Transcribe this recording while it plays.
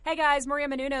Hey guys, Maria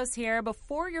Menounos here.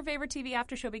 Before your favorite TV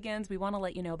after show begins, we want to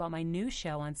let you know about my new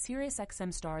show on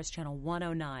SiriusXM Stars Channel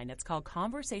 109. It's called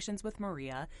Conversations with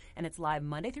Maria, and it's live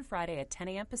Monday through Friday at 10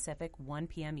 a.m. Pacific, 1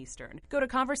 p.m. Eastern. Go to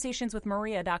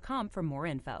conversationswithmaria.com for more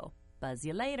info. Buzz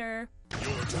you later.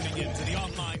 You're tuning in to the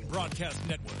online broadcast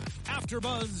network,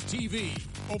 AfterBuzz TV.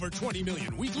 Over 20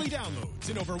 million weekly downloads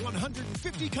in over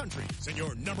 150 countries, and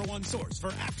your number one source for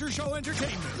after-show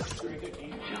entertainment.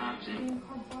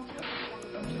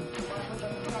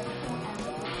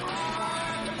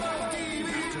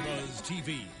 AfterBuzz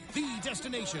TV, the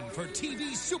destination for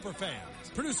TV superfans.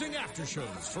 Producing after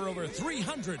shows for over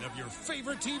 300 of your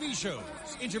favorite TV shows,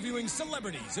 interviewing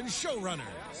celebrities and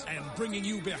showrunners, and bringing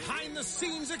you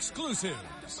behind-the-scenes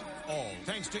exclusives. All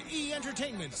thanks to E!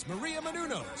 Entertainment's Maria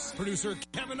Menounos, producer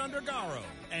Kevin Undergaro,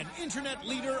 and internet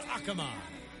leader Akamai.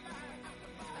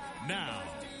 Now,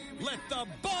 let the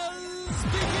buzz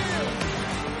begin!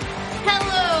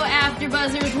 Hello,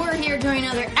 AfterBuzzers. We're here doing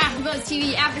another AfterBuzz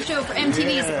TV after show for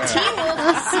MTV's Teen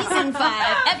Wolf Season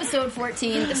 5, Episode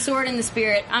 14, The Sword and the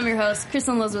Spirit. I'm your host,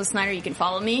 Kristen Elizabeth Snyder. You can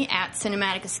follow me at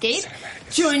Cinematic Escape.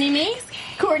 Joining me,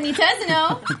 Courtney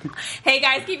Tesno. Hey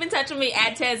guys, keep in touch with me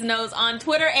at Tesnos on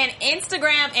Twitter and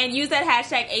Instagram, and use that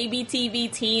hashtag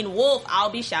ABTVTeenWolf. I'll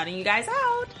be shouting you guys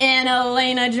out. And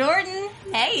Elena Jordan.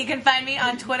 Hey, you can find me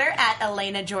on Twitter at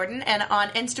Elena Jordan and on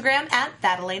Instagram at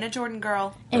That Elena Jordan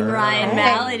Girl. And Ryan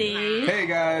Malady. Hey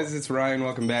guys, it's Ryan.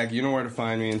 Welcome back. You know where to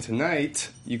find me. And tonight,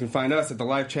 you can find us at the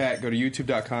live chat. Go to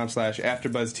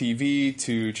youtube.com/AfterBuzzTV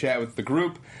to chat with the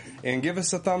group. And give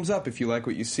us a thumbs up if you like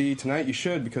what you see tonight. You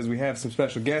should, because we have some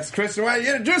special guests. Kristen, why don't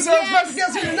you introduce our special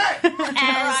guests here tonight?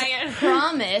 As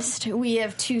promised, we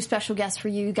have two special guests for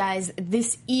you guys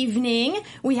this evening.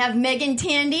 We have Megan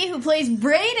Tandy, who plays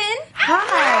Brayden. Hi.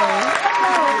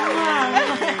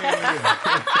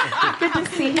 Good to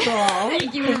see you all.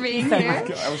 Thank you for being here.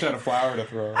 I wish I had a flower to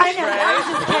throw. I know. I was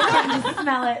just catching to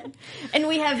smell it. And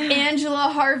we have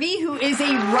Angela Harvey, who is a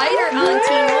writer on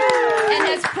Teen Wolf and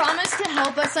has promised to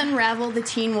help us unravel the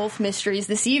Teen Wolf mysteries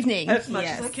this evening. As much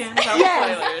as I can.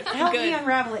 Yes. Help me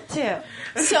unravel it, too.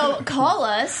 So call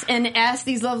us and ask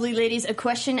these lovely ladies a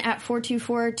question at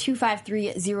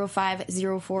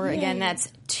 424-253-0504. Again, that's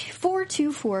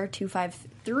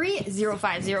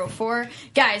 424-253-0504.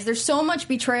 Guys, there's so much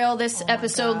betrayal this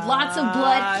episode. Lots of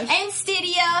blood. And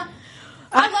Stydia.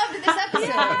 I loved this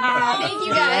episode. Thank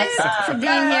you guys for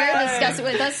being here to discuss it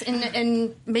with us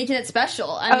and making it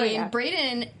special. I mean,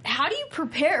 Brayden, how do you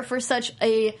prepare for such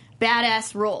a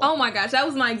badass role? Oh my gosh, that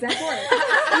was my exact word.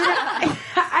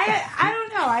 I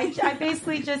don't know. I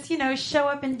basically just, show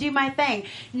up and do my thing.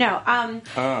 No,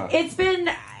 it's been...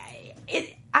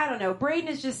 I don't know. Brayden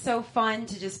is just so fun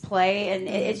to just play,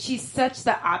 and she's such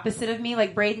the opposite of me.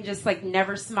 Like, Brayden just,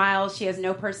 never smiles. She has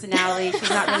no personality. She's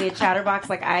not really a chatterbox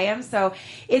like I am. So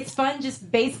it's fun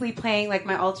just basically playing,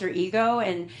 my alter ego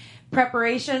and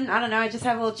preparation. I don't know. I just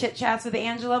have little chit-chats with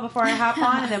Angela before I hop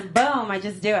on, and then, boom, I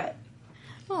just do it.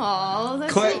 Oh,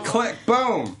 that's click, click,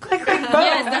 boom. Click, click, boom.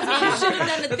 Yes, that's what you should have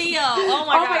done to Theo. Oh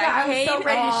my God. I was so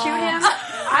ready to shoot him.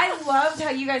 I loved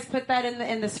how you guys put that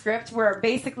in the script where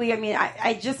basically,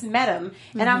 I just met him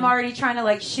and I'm already trying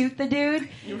to shoot the dude.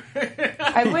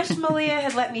 I wish Malia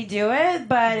had let me do it,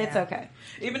 but it's okay.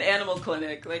 Even Animal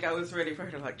Clinic, I was ready for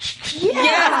her to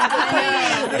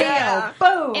Yeah.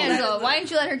 Boom. Angela, why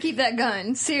didn't you let her keep that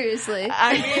gun? Seriously.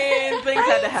 I mean, things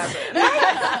had to happen.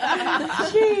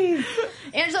 Jeez.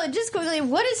 Angela, just quickly,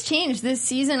 what has changed this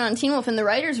season on Teen Wolf in the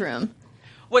writer's room?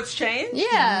 What's changed?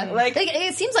 Yeah.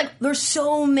 It seems like there's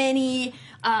so many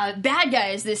bad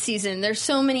guys this season. There's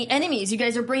so many enemies. You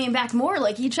guys are bringing back more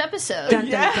each episode. Dun,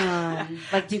 dun, dun.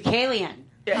 Like Deucalion.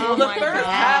 Yeah, well, the first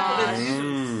half of the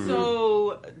season is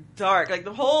so dark.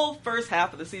 The whole first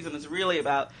half of the season is really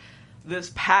about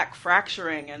this pack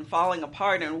fracturing and falling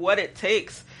apart and what it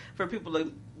takes for people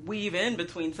to weave in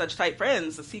between such tight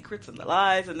friends, the secrets and the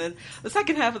lies. And then the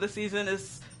second half of the season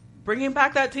is bringing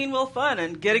back that Teen Wolf fun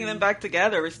and getting them back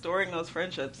together, restoring those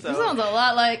friendships. So. It sounds a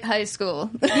lot like high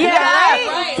school.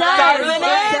 Right.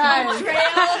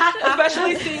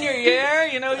 Especially senior year,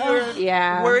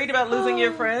 you're worried about losing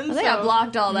your friends. I think I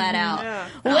blocked all that out. Yeah.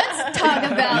 Let's talk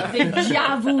about the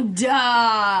Javuda.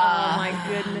 Oh my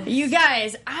goodness. You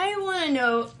guys, I want to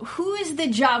know, who is the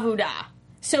Javuda?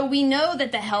 So we know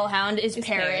that the Hellhound is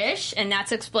Parrish, and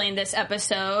that's explained this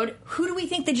episode. Who do we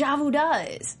think the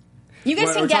Javuda is? You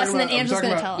guys can guess, and then Angela's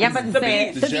going to tell us. Yeah, but the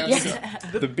beast.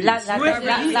 The beast. La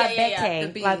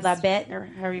bête, or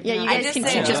however you pronounce it. Yeah, you guys can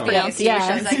teach us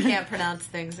pronunciations. I can't pronounce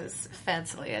things as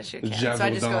fancily as you can, so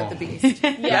I just go with the beast.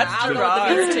 Yeah, I'll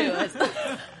go with the beast,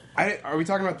 too. Are we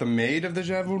talking about the maid of the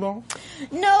Javudal?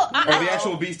 No. Or the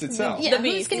actual beast itself? Yeah,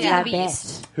 who's going to be the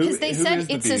beast? Because they said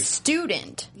it's a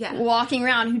student walking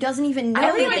around who doesn't even know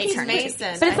that they turned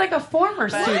Mason. But it's like a former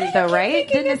student, though, right?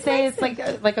 Didn't it say it's like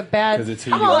a bad... Because it's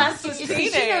who I'm you going to are. ask you. She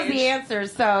knows the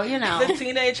answers, so, you know. The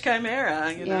teenage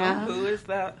chimera, you know. Yeah. Who is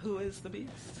that? Who is the beast?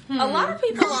 A lot of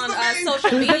people on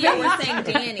social media were saying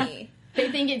Danny. They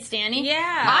think it's Danny? Yeah.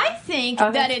 I think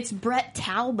that it's Brett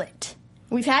Talbot.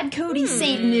 We've had Cody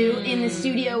St. New in the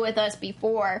studio with us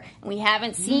before, and we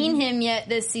haven't seen him yet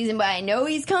this season, but I know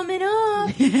he's coming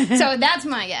up. So that's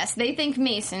my guess. They think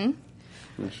Mason.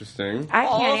 Interesting. I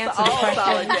can't answer the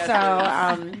question, so...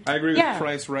 I agree with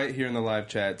Price right here in the live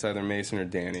chat. It's either Mason or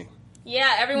Danny.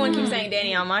 Yeah, everyone keeps saying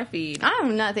Danny on my feed.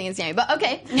 I'm not thinking it's Danny, but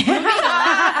okay. She's an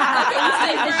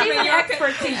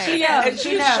expert, too. She knows. And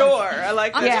she's sure. I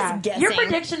like that. Yeah. Just guessing. Your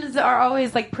predictions are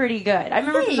always, like, pretty good. I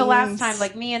remember from the last time,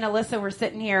 like, me and Alyssa were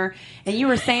sitting here, and you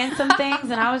were saying some things,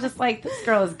 and I was just like, this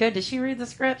girl is good. Did she read the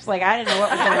scripts? Like, I didn't know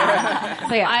what was going on.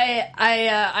 So,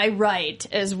 yeah. I write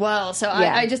as well, so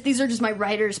I just these are just my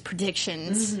writer's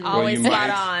predictions. Well, Always you spot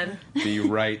might on. Be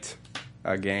right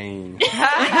again.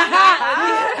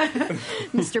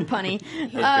 Mr. Punny.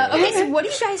 Okay, so what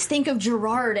do you guys think of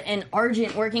Gerard and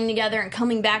Argent working together and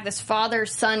coming back? This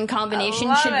father-son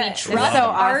combination. Should we It's trust so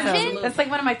awesome. Argent? That's like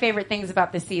one of my favorite things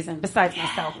about this season, besides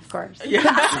myself, of course. Do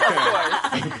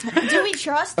we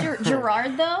trust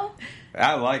Gerard, though?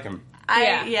 I like him.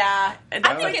 I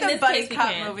think in the this buddy case we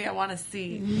cop can. movie I want to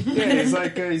see. Yeah, he's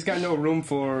like he's got no room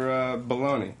for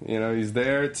baloney. You know, he's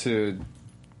there to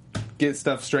get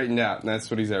stuff straightened out, and that's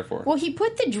what he's there for. Well, he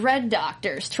put the Dread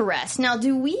Doctors to rest. Now,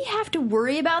 do we have to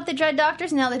worry about the Dread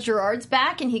Doctors now that Gerard's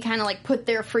back and he kind of like put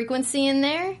their frequency in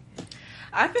there?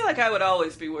 I feel like I would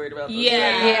always be worried about this.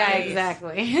 Yeah,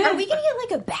 exactly. Are we going to get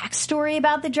like a backstory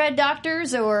about the Dread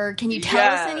Doctors, or can you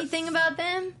tell us anything about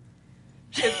them?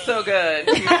 It's so good.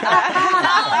 I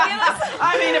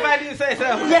mean, if I do say so.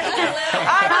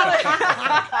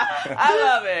 I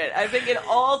love it. I think it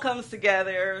all comes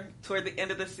together toward the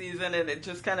end of the season, and it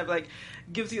just kind of like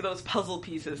gives you those puzzle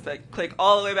pieces that click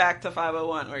all the way back to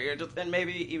 501, where you're just, and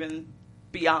maybe even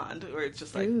beyond, where it's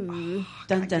just like, dun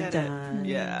dun dun.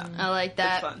 Yeah. I like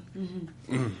that. It's fun.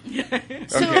 Okay,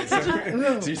 so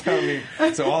you're telling me,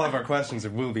 so all of our questions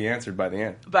will be answered by the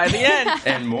end. By the end.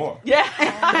 And more. Yeah.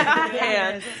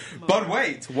 And But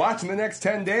wait, watch in the next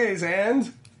 10 days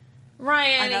and...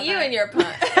 Ryan, you and your pun.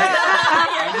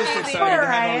 I'm just excited to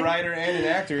have a writer and an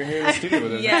actor here in the studio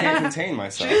with us. I can't contain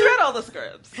myself. She's read all the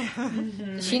scripts.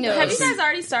 She knows. Have you guys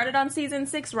already started on season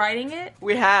 6 writing it?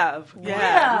 We have.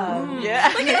 Yeah.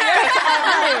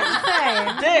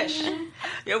 Dish.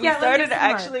 Yeah, we started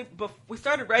actually. We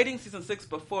started writing season 6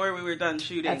 before we were done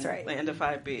shooting. That's right. Land of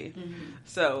 5B.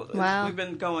 So we've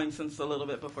been going since a little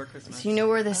bit before Christmas. So you know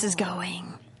where this is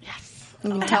going. Yes. You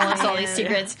can tell us all these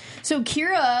secrets. So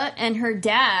Kira and her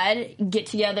dad get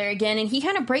together again, and he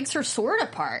kind of breaks her sword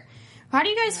apart. How do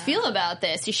you guys feel about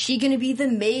this? Is she going to be the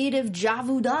maid of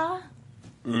Javuda?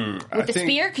 With the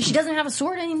spear? Because she doesn't have a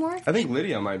sword anymore. I think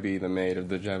Lydia might be the maid of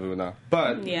the Javuda.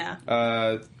 But,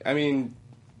 I mean,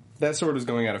 that sword is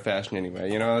going out of fashion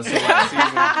anyway. You know, that's the last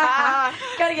season.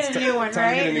 Gotta get a new one,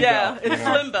 Time to get a right? new Yeah, belt, it's you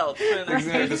know? slim belts.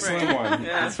 Exactly, the slim one.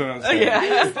 Yeah. That's what I'm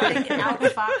saying. Thinking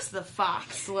outfox the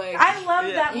fox. Like, I love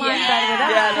that line, by the way. Yeah,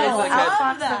 That's that's cool. like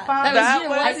Outfox the fox. That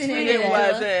wasn't it it?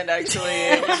 wasn't actually.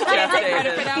 It was Jeff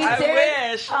Davis. I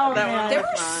wish Oh, that man. one there was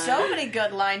were mine. so many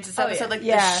good lines this episode, like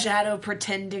the shadow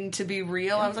pretending to be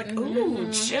real. I was like,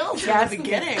 ooh, chill from the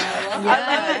beginning. I love I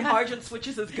love that Argent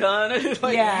switches his gun. It's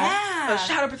like, Yeah. a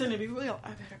shadow pretending to be real. I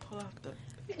better pull out the...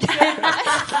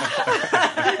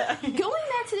 Going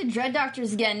back to the Dread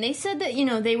Doctors again, they said that, you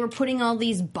know, they were putting all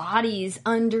these bodies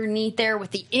underneath there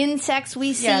with the insects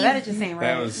we see. Yeah, that just ain't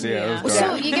right. That was, that was So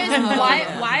dark. you guys,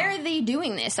 why are they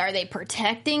doing this? Are they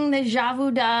protecting the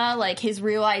Javuda, like his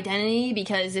real identity?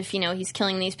 Because if, you know, he's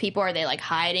killing these people, are they like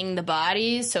hiding the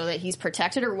bodies so that he's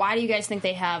protected? Or why do you guys think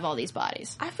they have all these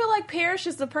bodies? I feel like Parrish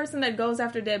is the person that goes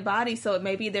after dead bodies, so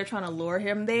maybe they're trying to lure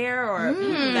him there, or that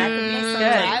could be something.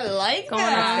 I like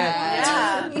that.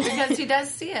 Yeah, because he does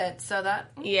see it, so that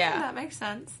Yeah. that makes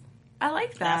sense. I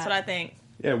like that. That's what I think.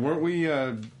 Yeah, weren't we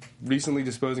recently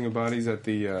disposing of bodies at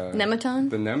the...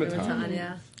 Nematon? The Nematon.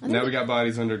 Yeah. Now we got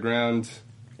bodies underground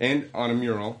and on a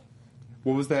mural.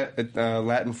 What was that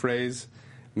Latin phrase?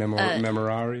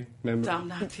 Memorare?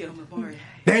 Damnatio memoriae.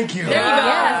 Thank you.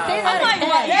 Yeah, say that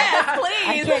again. Yes, I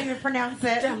please. can't even pronounce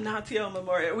it. Damnatio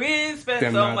memoriae. We spent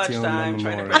so Damnatio much time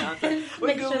trying to memoriae. pronounce it. We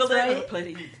Make sure Googled it's it. right.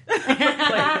 Played it.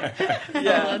 Oh,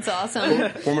 that's awesome.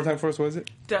 One more time for us, what is it?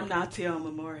 Damnatio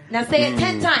Memoriam. Now say it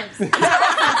 10 times.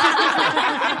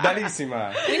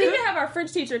 Bellissima. We need to have our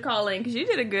French teacher call in because you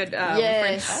did a good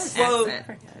Yes. French Well,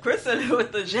 accent. Kristen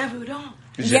with the Je vous donne.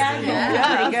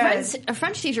 A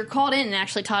French teacher called in and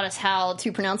actually taught us how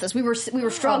to pronounce this. We were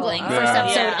struggling first Yeah.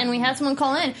 episode, Yeah. and we had someone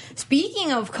call in.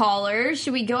 Speaking of callers,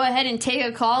 should we go ahead and take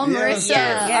a call? Yes. Marissa,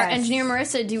 Yes. our engineer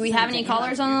Marissa, do we have any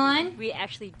callers on the line? We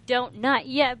actually don't, not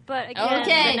yet, but again,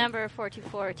 Okay. the number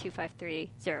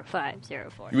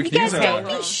 424-253-0504. We could use Don't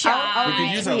be our shy. we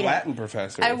could use our Latin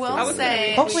professor. I will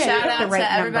say, Hopefully I shout picked the out right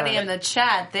to everybody number. in the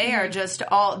chat. They are just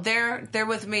all they're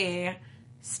with me.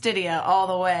 Stydia all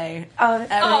the way.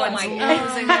 Everyone's my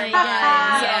losing their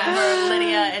minds over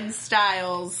Lydia and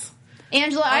Styles.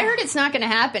 Angela, I heard it's not going to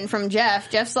happen from Jeff.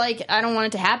 Jeff's like, I don't want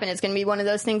it to happen. It's going to be one of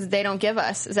those things that they don't give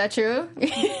us. Is that true?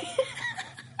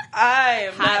 I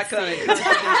am not going to come to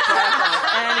this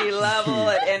class on any level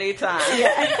at any time.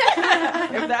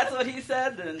 If that's what he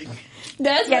said, then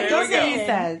That's Yeah, what don't we say go. you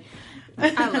said.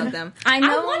 I love them. I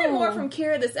know. I wanted more from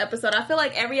Kira this episode. I feel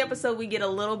like every episode we get a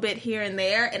little bit here and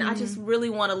there, and I just really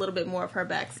want a little bit more of her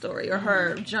backstory or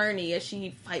her journey as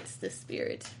she fights this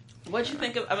spirit. what'd you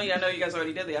think of? I mean, I know you guys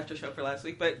already did the after show for last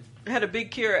week, but we had a big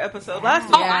Kira episode last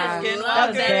week. Yeah. I Skin love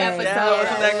Walker. that episode. Yeah,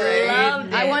 wasn't that great?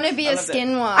 Loved I it. want to be a loved it.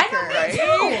 skinwalker.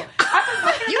 Right?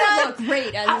 You would look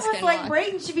great as I a was skinwalker. like,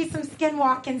 Brayden should be some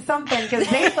skinwalking something because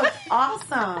they look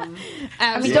awesome. I mean,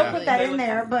 Absolutely. don't put that in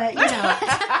there, but, you know,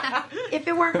 if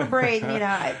it weren't for Brayden, you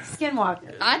know,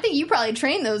 skinwalker. I think you probably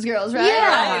trained those girls, right?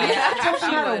 Yeah. I told you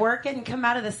how to work it and come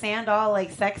out of the sand all,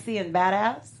 like, sexy and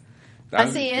badass. I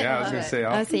see it. Yeah, I was going to say,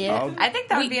 I see it. I think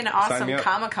that would be an Sign awesome me up.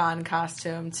 Comic-Con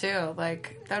costume too.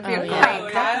 Like that would be a great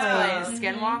yeah. cosplay.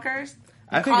 Skinwalkers.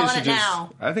 I think Calling it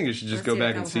now. I think it should just go see what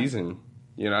back in comes up. season.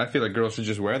 You know, I feel like girls should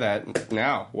just wear that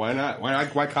now. Why not? Why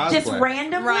cosplay? Just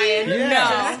randomly? Ryan,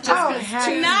 Yeah. Oh,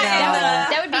 heck no.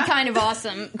 That would be kind of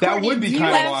awesome. That Courtney, would be do you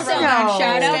kind of have awesome. some No.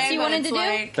 shout outs Say you what wanted to it's do?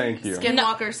 like. Thank you.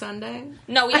 Skinwalker Sunday.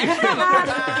 No, we actually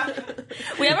have a The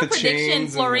prediction.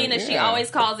 chains and Florina, the- she yeah. always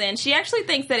calls in. She actually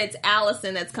thinks that it's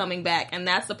Allison that's coming back, and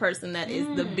that's the person that is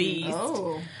the beast.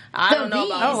 Oh. I don't know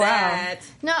Beast. about Oh, wow. that.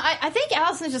 No, I think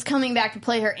Allison's just coming back to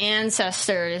play her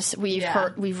ancestors. We've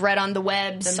heard, we've read on the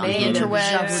webs, on the maid of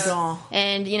interwebs, Jaboudon.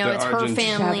 and you know The it's her Argent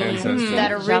family ancestors.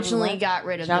 that originally Jaboudon? got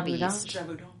rid of the Jaboudon? beast.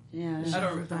 Yeah.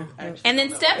 And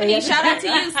then Stephanie, shout out to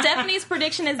you. Stephanie's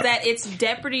prediction is that it's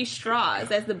Deputy Strauss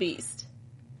as the beast.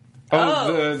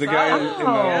 Oh, the guy in the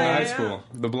high yeah. school,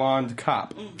 the blonde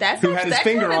cop, That's who had his that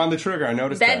finger kinda- on the trigger. I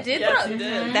noticed That that. did. Yes, throw- he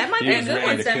did. That might He be a was good ready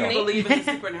one, to kill. Stephanie. Believe in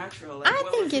the supernatural. Like, I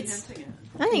what think was he it's- hinting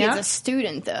at? I think Yeah. it's a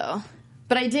student though.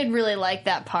 But I did really like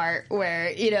that part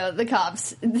where you know the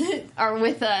cops are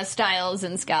with Styles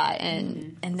and Scott,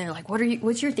 and they're like,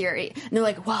 "What's your theory?" And they're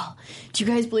like, "Well, do you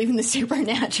guys believe in the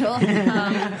supernatural?" What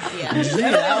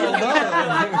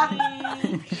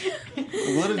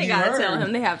have They you gotta heard? tell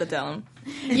him. They have to tell him.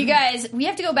 You guys, we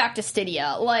have to go back to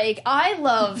Stydia. Like, I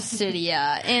love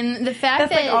Stydia, and the fact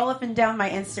That's that like all up and down my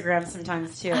Instagram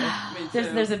sometimes too.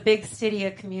 There's a big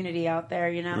Stydia community out there,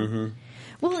 you know. Mm-hmm.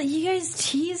 well, you guys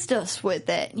teased us with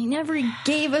it. You never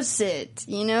gave us it.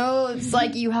 You know, it's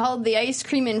like you held the ice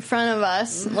cream in front of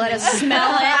us, let us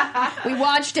smell it. We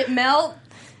watched it melt.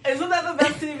 Isn't that the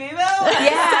best TV though?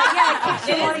 Yeah,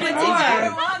 it is It's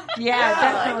more. Yeah,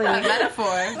 definitely.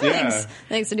 Metaphor.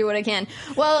 Thanks to do what I can.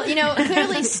 Well, you know,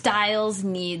 clearly Styles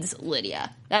needs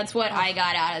Lydia. That's what I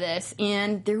got out of this.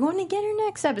 And they're going to get her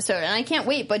next episode. And I can't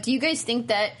wait. But do you guys think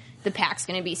that the pack's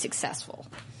going to be successful?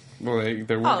 Well,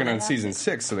 they're working on season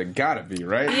 6, so they gotta be,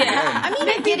 right? Yeah. I mean,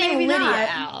 they're getting maybe Lydia not.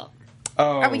 out.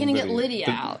 Oh, Are we going to get Lydia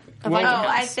out? Of Well, Icon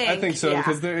I House? think. I think so yeah.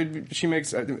 because she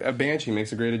makes a Banshee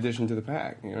makes a great addition to the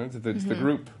pack. You know, to the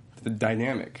group, to the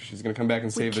dynamic. She's going to come back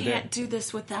and save the day. Can't do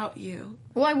this without you.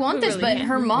 Well, I want this, but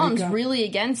her mom's really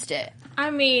against it. I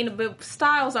mean, but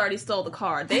Styles already stole the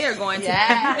card. They are going to.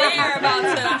 Yeah. They are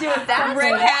about to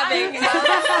wreak havoc.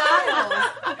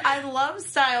 I love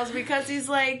Styles because he's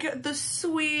like the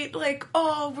sweet, like,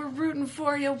 oh, we're rooting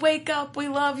for you. Wake up, we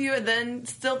love you. And then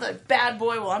still the bad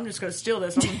boy. Well, I'm just going to steal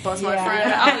this. I'm going to bust my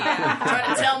friend. Oh yeah.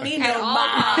 Trying to tell me no, all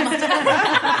mom.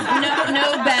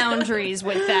 No boundaries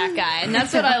with that guy. And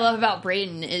that's what I love about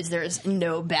Brayden is there's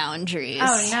no boundaries.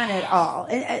 Oh, none at all.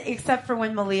 Except for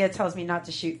when Malia tells me not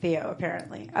to shoot Theo,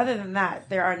 apparently. Other than that,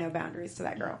 there are no boundaries to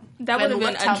that girl. That would have been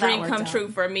look how a that dream worked come out. true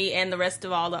for me and the rest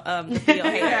of all the Theo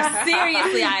haters.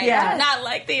 Seriously, I Yeah. do not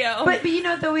like Theo. But you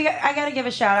know, though, I got to give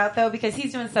a shout out, though, because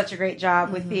he's doing such a great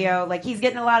job with Theo. Like, he's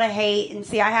getting a lot of hate. And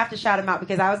see, I have to shout him out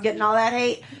because I was getting all that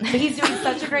hate. But he's doing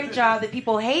such a great job that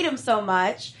people hate him so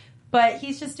much. but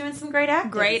he's just doing some great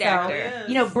acting. Great actor.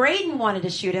 You know, Braden wanted to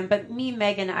shoot him, but me,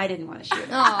 Megan, I didn't want to shoot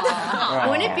him.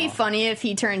 Wouldn't it be funny if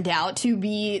he turned out to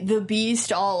be the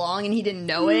Beast all along and he didn't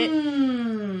know it?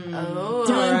 Oh,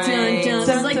 Dun, dun, dun. Dun,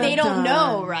 It's like dun, they don't dun.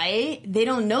 know, right? They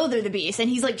don't know they're the Beast, and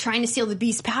he's like trying to steal the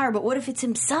Beast's power. But what if it's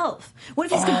himself? What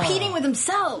if he's competing with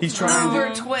himself? He's trying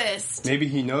Super to... twist. Maybe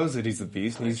he knows that he's the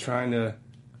Beast, and he's trying to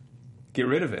get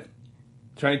rid of it.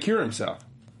 Trying to cure himself.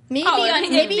 Maybe,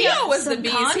 if Theo was the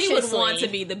Beast, he would subconsciously. want to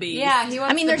be the Beast. Yeah, he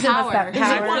wants there's the enough power.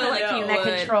 power. I feel like he that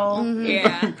would. control.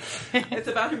 Yeah. It's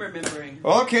about him remembering.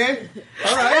 Okay.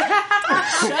 All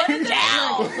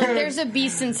right. Look, there's a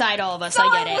Beast inside all of us. I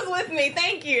get Someone it. was with me.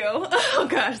 Thank you. Oh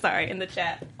gosh, sorry. In the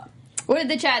chat. What did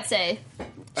the chat say?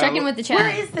 Check in with the chat. Where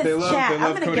is this They love- chat? they I'm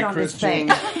love going to Cody get on this Christian.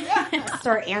 thing.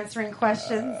 Start answering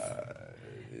questions.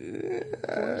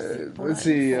 Let's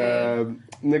see.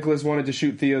 Nicholas wanted to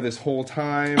shoot Theo this whole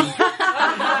time.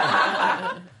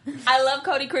 I love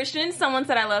Cody Christian. Someone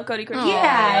said I love Cody Christian.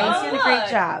 Yeah, he's doing a great look.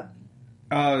 job.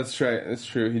 Oh, that's right. That's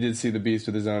true. He did see the Beast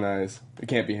with his own eyes. It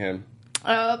can't be him.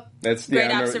 Great That's I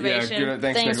remember- observation. Yeah, good.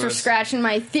 Thanks for Nicholas. scratching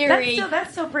my theory.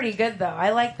 That's still pretty good, though.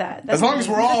 I like that. As long as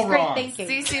we're all great wrong. thinking.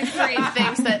 CC3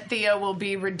 thinks that Theo will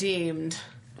be redeemed.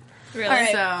 Really? All right.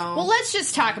 So- Well, let's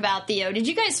just talk about Theo. Did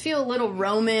you guys feel a little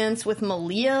romance with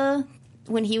Malia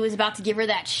when he was about to give her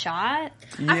that shot?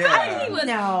 Yeah. I felt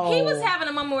like he was having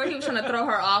a moment where he was trying to throw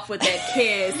her off with that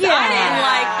kiss. I didn't like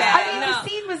that. I mean, No. the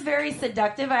scene was very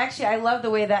seductive. I love the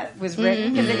way that was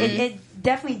written because it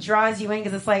definitely draws you in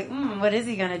because it's like, what is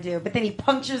he going to do? But then he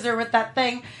punctures her with that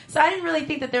thing. So I didn't really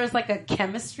think that there was like a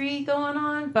chemistry going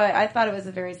on, but I thought it was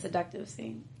a very seductive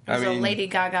scene. It was a Lady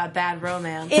Gaga bad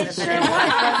romance. It sure was. You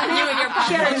and your pop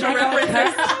culture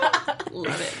references.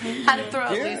 Love it. Had to throw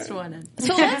at least one in.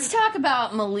 So let's talk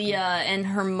about Malia and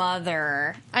her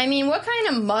mother. I mean, what kind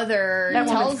of mother That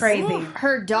woman's tells crazy.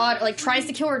 her daughter, like, tries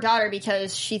to kill her daughter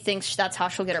because she thinks that's how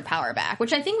she'll get her power back?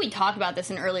 Which I think we talked about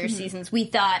this in earlier seasons. We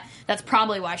thought that's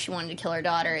probably why she wanted to kill her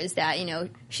daughter, is that, you know,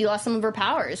 she lost some of her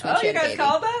powers when Oh, she you had a guys baby.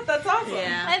 called that? That's awesome.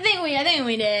 Yeah. I think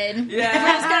we did. Yeah.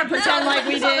 We're just gonna pretend like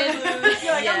we did.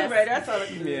 You're like, I'm ready. I saw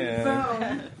it.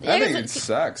 Yeah. I think it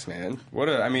sucks, man.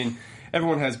 I mean,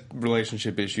 everyone has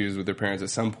relationship issues with their parents at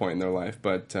some point in their life,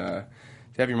 but to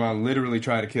have your mom literally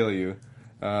try to kill you,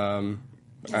 I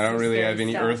don't really have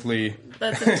any earthly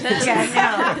That's intense. way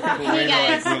Hey,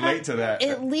 guys. to like, relate to that.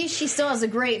 At least she still has a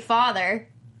great father.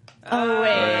 Oh, wait.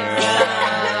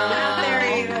 Not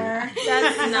there either.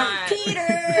 That's not. Peter!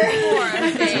 Poor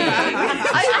thing.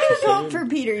 I hope for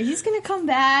Peter. He's going to come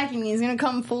back and he's going to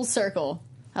come full circle.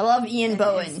 I love Ian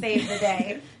Bowen. Save the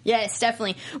day. Yes,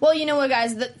 definitely. Well, you know what,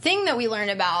 guys? The thing that we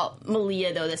learned about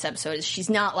Malia, though, this episode is she's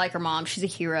not like her mom. She's a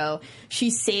hero. She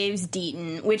saves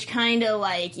Deaton, which kind of,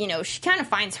 like, you know, she kind of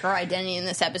finds her identity in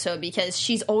this episode because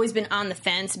she's always been on the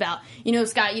fence about, you know,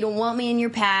 Scott, you don't want me in your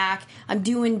pack. I'm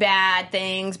doing bad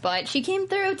things. But she came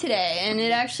through today, and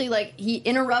it actually, like, he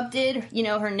interrupted, you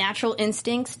know, her natural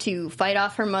instincts to fight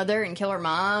off her mother and kill her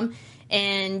mom.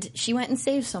 And she went and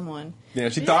saved someone. Yeah,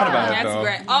 she thought about it, That's though.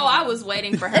 great. Oh, I was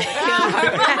waiting for her to kill her.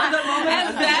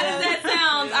 As bad as that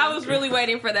sounds, I was really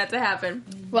waiting for that to happen.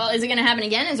 Well, is it going to happen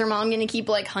again? Is her mom going to keep,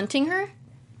 like, hunting her?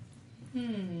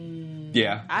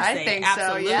 Yeah. I say think so,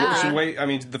 absolutely. yeah. Should wait. I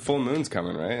mean, the full moon's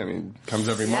coming, right? I mean, comes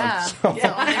every Yeah. month. So.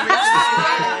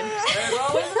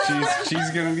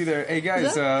 She's gonna be there. Hey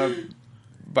guys,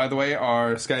 by the way,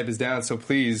 our Skype is down, so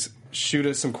please shoot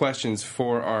us some questions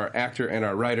for our actor and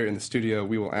our writer in the studio.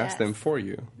 We will ask them for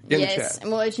you in the Yes, chat.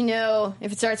 and we'll let you know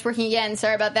if it starts working again.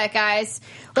 Sorry about that, guys.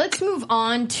 Let's move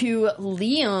on to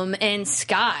Liam and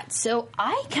Scott. So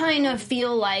I kind of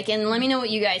feel like, and let me know what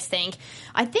you guys think,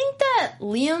 I think that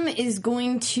Liam is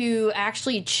going to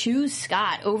actually choose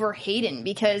Scott over Hayden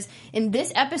because in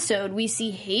this episode we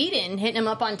see Hayden hitting him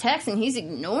up on text and he's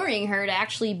ignoring her to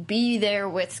actually be there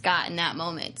with Scott in that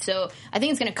moment. So I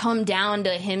think it's going to come down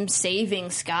to him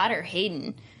saving Scott or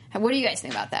Hayden. What do you guys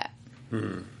think about that?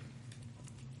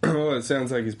 Well, it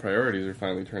sounds like his priorities are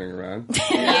finally turning around.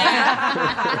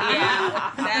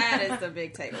 Yeah, that is the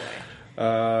big takeaway.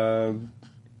 I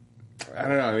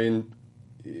don't know. I mean,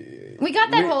 We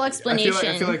got that whole explanation.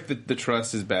 I feel like the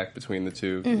trust is back between the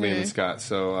two, Liam and Scott.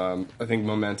 So I think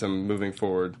momentum moving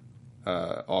forward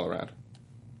all around.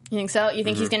 You think so? You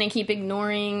think he's going to keep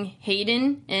ignoring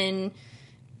Hayden and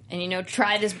you know,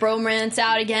 try this bromance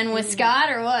out again with Scott,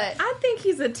 or what? I think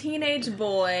he's a teenage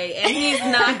boy, and he's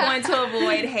not going to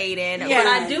avoid Hayden. But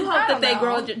I do hope that they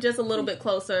grow just a little bit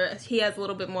closer. He has a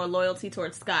little bit more loyalty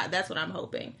towards Scott. That's what I'm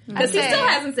hoping. Because he still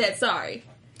hasn't said sorry.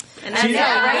 And that's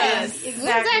right. When's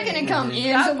that going to come,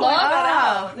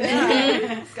 Angela?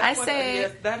 I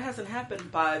say that hasn't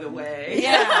happened, by the way.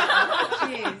 Yeah.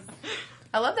 Jeez.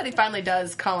 I love that he finally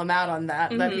does call him out on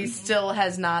that, that he still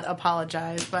has not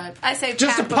apologized. But I say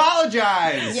just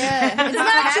apologize. Yeah, it's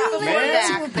not too late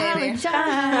to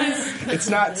apologize. It's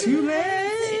not too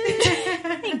late.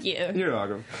 Thank you. You're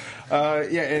welcome.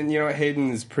 Yeah, and you know what?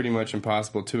 Hayden is pretty much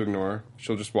impossible to ignore.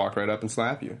 She'll just walk right up and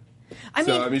slap you.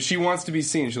 I mean, she wants to be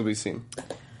seen. She'll be seen.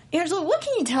 Angela, what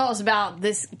can you tell us about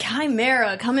this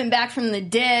chimera coming back from the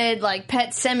dead, like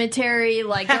Pet Cemetery,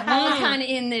 like they're all kind of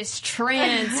in this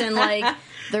trance and like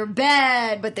they're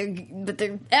bad, but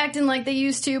they're acting like they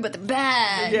used to, but they're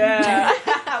bad. Yeah.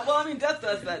 Well, I mean, death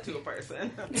does that to a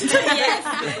person. Yes.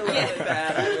 It's really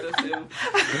bad, I would assume.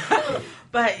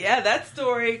 But yeah, that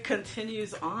story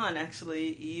continues on,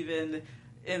 actually, even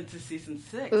into season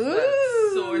 6. Ooh.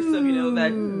 That source of,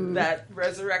 that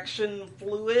resurrection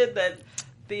fluid that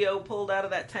Theo pulled out of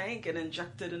that tank and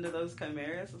injected into those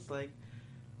chimeras. It's like,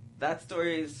 that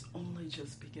story is only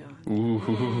just begun.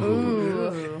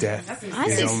 Ooh. Death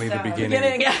is only the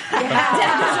beginning.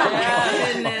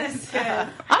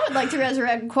 I would like to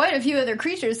resurrect quite a few other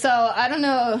creatures, so I don't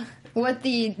know what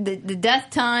the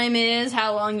death time is,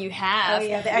 how long you have. Oh,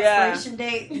 yeah, the expiration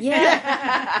date.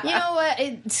 Yeah. You know what?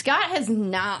 Scott has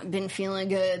not been feeling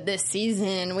good this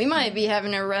season. We might be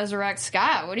having to resurrect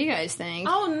Scott. What do you guys think?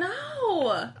 Oh, no.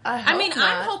 I mean,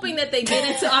 I'm hoping that they get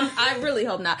into... I really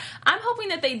hope not. I'm hoping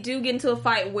that they do get into a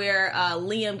fight where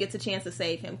Liam gets a chance to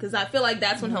save him, because I feel like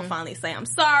that's when he'll finally say, I'm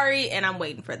sorry, and I'm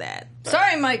waiting for that.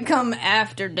 Sorry might come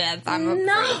after death, I'm afraid.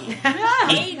 No.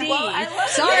 AD. Well,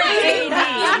 sorry, AD.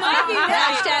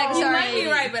 You might be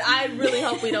right, but I really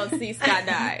hope we don't see Scott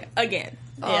die again.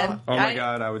 Oh my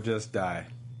god, I would just die.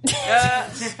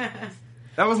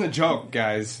 That wasn't a joke,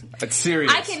 guys. It's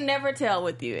serious. I can never tell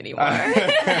with you anymore.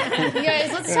 You guys,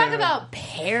 let's talk about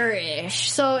Parrish.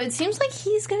 So it seems like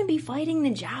he's going to be fighting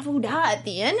the Javuda at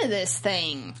the end of this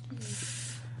thing.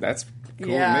 That's cool It's to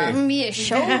going to me. be a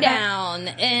showdown.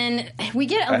 And we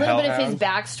get a little bit of his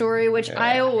backstory, which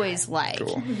I always like.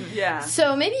 Cool. Yeah.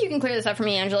 So maybe you can clear this up for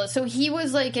me, Angela. So he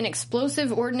was like an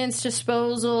explosive ordnance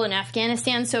disposal in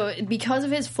Afghanistan. So because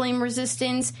of his flame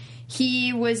resistance,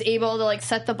 he was able to like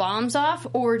set the bombs off,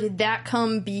 or did that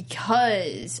come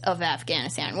because of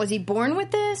Afghanistan? Was he born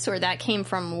with this, or that came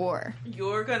from war?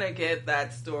 You're gonna get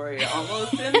that story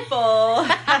almost in full.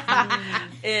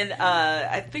 In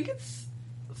I think it's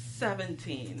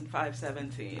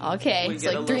 517. Okay, it's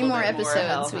like 3 more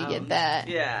episodes. We get that.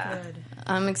 Yeah, good.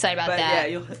 I'm excited about but that.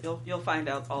 Yeah, you'll find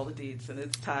out all the deets, and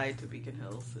it's tied to Beacon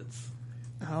Hills. That's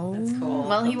cool.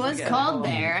 Well, he was called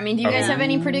there. I mean, do you guys have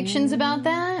any predictions about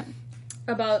that?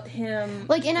 About him,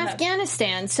 like in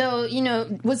Afghanistan. So,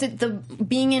 was it the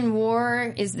being in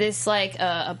war? Is this like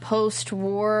a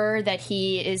post-war that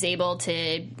he is able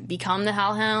to become the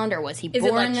Hellhound, or was he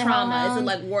born like the trauma? Hellhound? Is it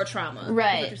like war trauma?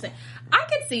 Right. What you're saying. I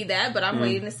could see that, but I'm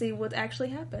waiting to see what actually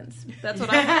happens. That's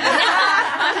what I'm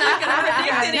not going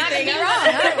to predict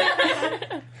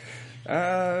anything.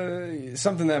 Wrong.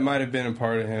 Something that might have been a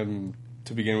part of him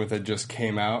to begin with that just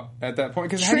came out at that point.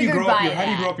 Because how do you grow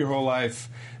up your whole life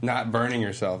not burning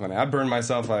yourself? I mean, I burn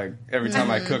myself like every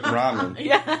time I cook ramen.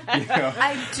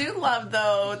 I do love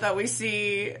though that we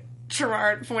see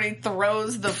Gerard when he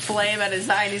throws the flame at his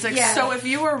eye, and he's like, "So if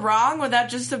you were wrong, would that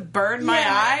just have burned my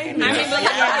eye?"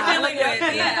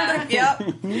 Yep.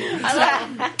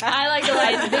 I like the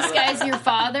line, "This guy's your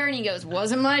father," and he goes,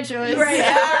 "Wasn't my choice." Right.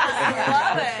 I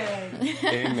love it.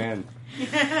 Amen.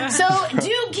 So,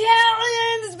 Duke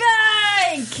Callan's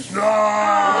back!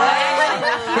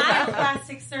 I'm a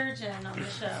plastic surgeon on the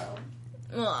show.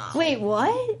 Wait,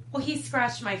 what? Well, he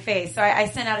scratched my face, so I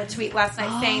sent out a tweet last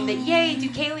night saying that, yay,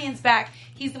 Deucalion's back.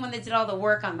 He's the one that did all the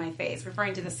work on my face,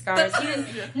 referring to the scars. He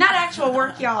didn't, not actual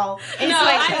work, y'all. It's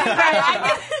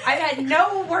I've had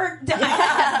no work done.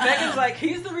 Megan's like,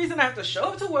 he's the reason I have to show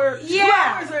up to work 2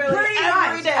 hours early pretty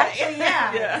every much. day.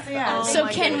 Actually, So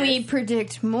can we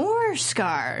predict more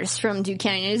scars from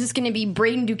Deucalion? Is this going to be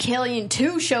Braden Deucalion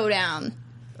 2 showdown?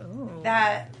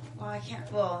 I can't,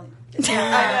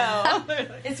 I know.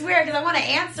 it's weird because I want to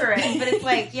answer it, but it's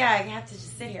like, I have to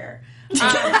just sit here. But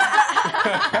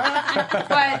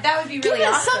that would be really Give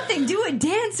us awesome. something. Do a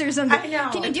dance or something. I know.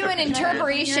 Can you do an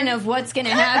interpretation of what's going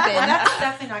to happen? That's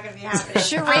definitely not going to be happening.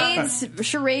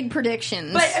 Charade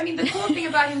predictions. But, I mean, the cool thing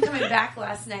about him coming back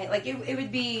last night, like, it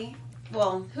would be...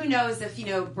 Well, who knows if,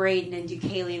 Braden and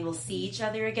Deucalion will see each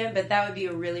other again, but that would be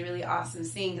a really, really awesome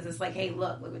scene, because it's like, hey,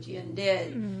 look what you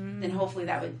did. Mm-hmm. Then hopefully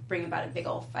that would bring about a big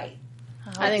old fight.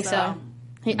 I think so.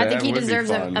 I think he deserves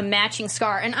a matching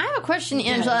scar. And I have a question,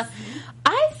 Angela.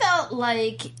 I felt felt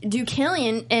like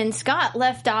Deucalion and Scott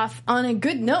left off on a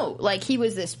good note. Like, he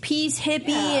was this peace hippie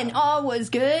and all was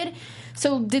good.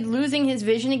 So did losing his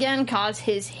vision again cause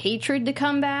his hatred to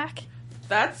come back?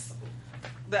 That's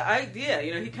the idea.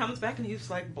 You know, he comes back and he's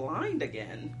like blind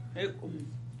again.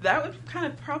 That would kind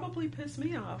of probably piss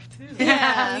me off too.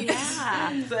 Yeah.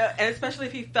 So, and especially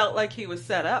if he felt like he was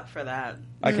set up for that.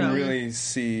 I can really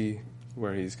see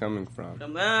where he's coming from.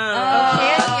 Okay,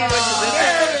 that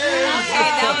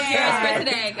was yours for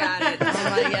today. Got it.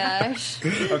 Oh my gosh.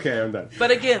 Okay, I'm done.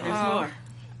 But again, there's more.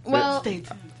 Well, Stay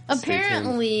tuned.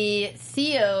 apparently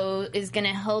Theo is going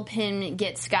to help him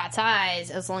get Scott's eyes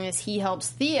as long as he helps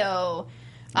Theo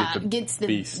gets the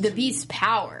beast's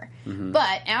power. Mm-hmm.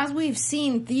 But as we've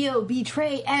seen Theo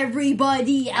betray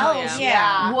everybody else,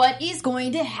 what is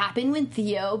going to happen when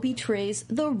Theo betrays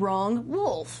the wrong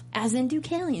wolf, as in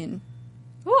Deucalion?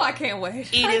 Oh, I can't wait.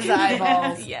 Eat his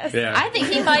eyeballs. Yes. Yeah. I think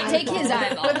he might take his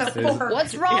eyeballs.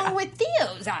 What's wrong with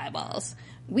Theo's eyeballs?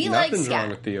 We Nothing's like Scott. wrong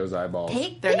with Theo's eyeballs.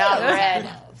 They're not red.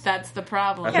 That's the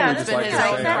problem. Yeah, It's that's been like his the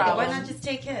own same. problem. Why not just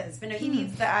take his? But no, he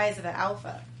needs the eyes of the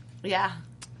alpha. Yeah.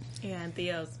 Yeah, and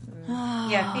Theo's.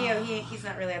 Yeah, Theo, he's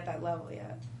not really at that level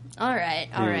yet. All right,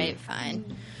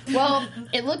 fine. Well,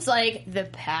 it looks like the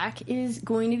pack is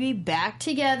going to be back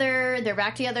together. They're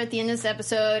back together at the end of this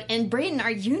episode. And Brayden,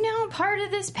 are you now part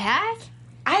of this pack?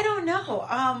 I don't know.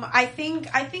 I think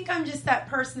I'm just that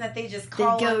person that they just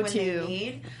call They go on when to. they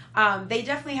need. They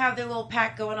definitely have their little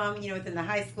pack going on, within the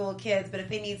high school kids. But if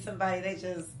they need somebody, they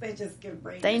just give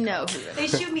Brayden. They a know call. who it They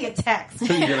shoot me a text. Call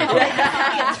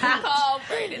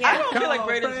Brayden. I don't feel like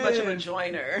Brayden's much of a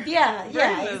joiner. Yeah,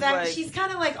 Brayden is exactly. like She's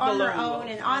kind of like on the her lone own, wolf.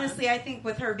 and honestly, I think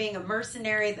with her being a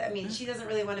mercenary, she doesn't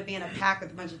really want to be in a pack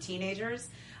with a bunch of teenagers.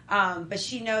 But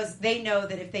they know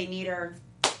that if they need her,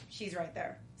 she's right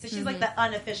there. So she's like the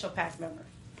unofficial pack member.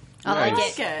 I like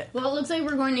Nice. it. Well, it looks like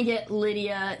we're going to get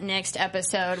Lydia next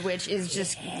episode, which is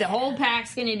just the whole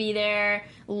pack's going to be there.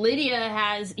 Lydia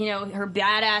has, her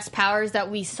badass powers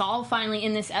that we saw finally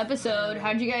in this episode.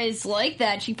 How'd you guys like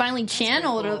that? She finally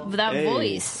channeled that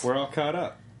voice. We're all caught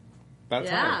up. About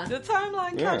time. The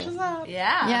timeline catches up.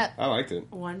 Yeah. Yeah, I liked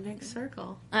it. One big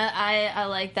circle. I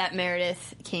like that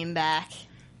Meredith came back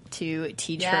to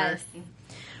teach her. Yes.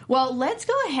 Well, let's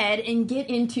go ahead and get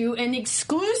into an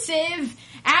exclusive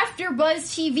AfterBuzz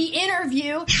TV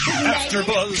interview.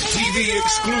 AfterBuzz TV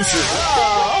exclusive.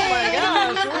 Oh my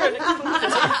gosh, we're an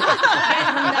exclusive.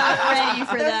 Not ready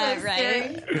for that,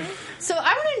 right? So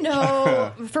I want to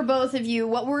know, for both of you,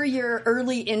 what were your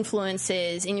early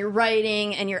influences in your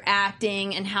writing and your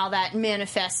acting and how that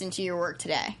manifests into your work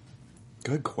today?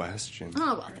 Good question.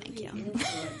 Oh, well, thank you.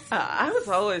 I was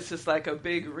always just like a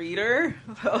big reader.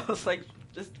 I was like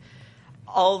just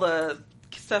all the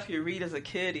stuff you read as a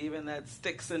kid, even that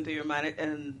sticks into your mind,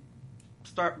 and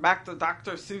start back to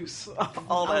Dr. Seuss.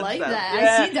 All that I like stuff. that.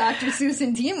 Yeah. I see Dr. Seuss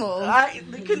and Teen Wolf. You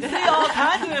can see all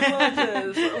kinds of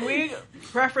influences. We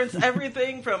reference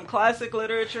everything from classic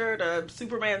literature to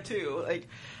Superman 2. Like,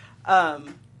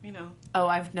 Oh,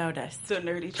 I've noticed. so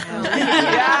nerdy child. She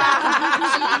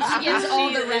gets all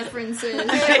the references.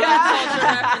 Culture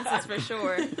references for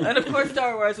sure. And of course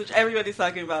Star Wars, which everybody's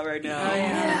talking about right now. Oh,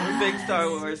 yeah. We're big Star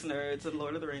Wars nerds and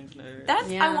Lord of the Rings nerds.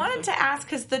 I wanted to ask,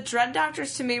 because the Dread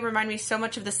Doctors to me remind me so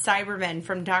much of the Cybermen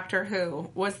from Doctor Who.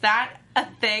 Was that a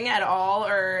thing at all,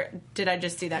 or did I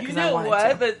just see that because I wanted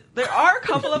to? But there are a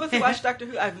couple of us who watch Doctor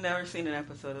Who. I've never seen an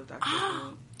episode of Doctor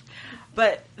Who.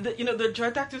 But, the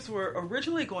Dread Doctors were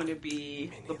originally going to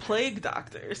be the Plague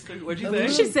Doctors. What'd you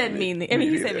think? She said me.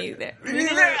 He said me there.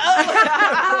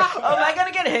 Oh, am I going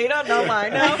to get hate on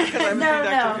online now? Because I haven't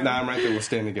seen Doctor Who? Nah, I'm right there. We'll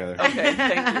stand together. Okay,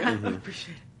 thank you. I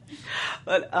appreciate it.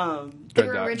 But, They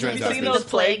were originally have you seen those the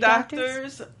Plague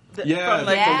Doctors? Doctors? Yeah, from from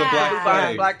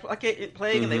the Black Plague.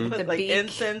 Plague, and they put The like beak.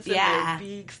 incense in Yeah. their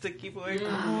beaks to keep away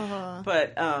from.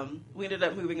 But we ended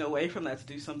up moving away from that to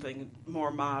do something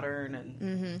more modern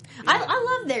and.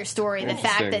 I love their story. The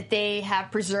fact Interesting. that they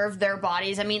have preserved their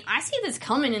bodies. I mean, I see this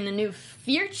coming in the new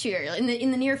future, in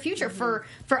the near future for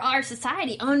our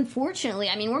society. Unfortunately,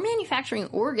 I mean, we're manufacturing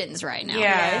organs right now.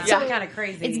 Yeah, it's So kind of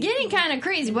crazy. it's getting kind of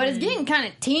crazy, but it's getting kind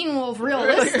of Teen Wolf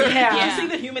realistic. Did you see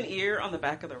the human ear on the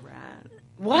back of the rat?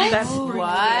 What? That's freaking me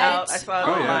out. I saw it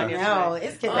Oh, online yeah. No, yesterday.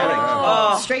 it's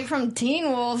getting Straight from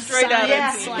Teen Wolf. Straight out of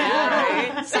science Teen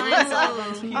lab. Wolf, Science lab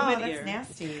on Teen Wolf. Oh, Human that's ear.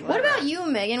 nasty. What about you,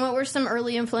 Megan? What were some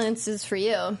early influences for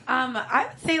you? I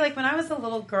would say, like, when I was a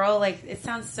little girl, like, it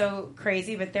sounds so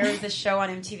crazy, but there was this show on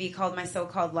MTV called My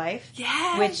So-Called Life,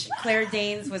 which Claire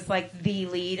Danes was, like, the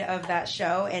lead of that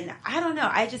show, and I don't know,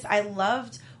 I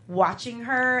loved watching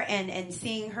her and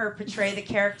seeing her portray the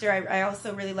character. I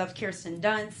also really loved Kirsten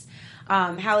Dunst.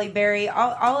 Halle Berry,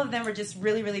 all of them were just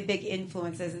really, really big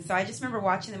influences. And so I just remember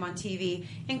watching them on TV,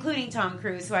 including Tom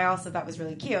Cruise, who I also thought was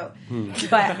really cute.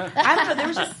 But I don't know, there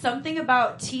was just something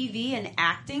about TV and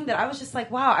acting that I was just like,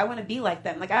 wow, I want to be like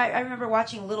them. Like I remember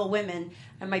watching Little Women.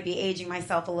 I might be aging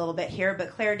myself a little bit here,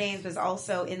 but Claire Danes was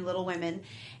also in Little Women.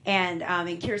 And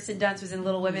Kirsten Dunst was in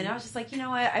Little Women. And I was just like, you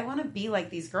know what? I want to be like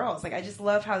these girls. Like, I just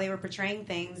love how they were portraying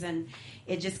things, and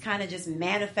it just kind of just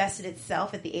manifested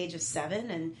itself at the age of 7.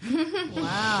 And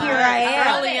wow, here I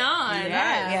am. Early on.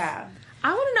 Yeah.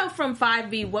 I want to know from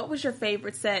 5B, what was your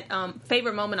favorite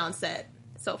favorite moment on set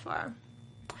so far?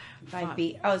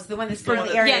 5B. Oh, it's the one that's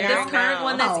currently airing. Yeah, this current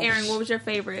one that's Oh. airing. What was your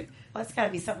favorite? Well, it's got to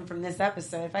be something from this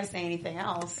episode. If I say anything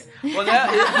else, Well,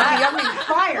 that I'm in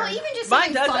fire. Well, even just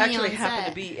mine something does funny actually on happen set.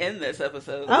 to be in this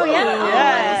episode. Oh, yeah?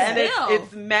 Yeah, and Still.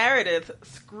 it's Meredith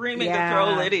screaming Yeah. to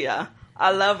throw Lydia.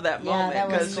 I love that Yeah, moment that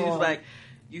was because cool. she's like,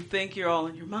 you think you're all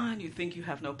in your mind, you think you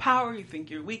have no power, you think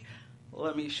you're weak.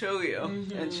 Let me show you.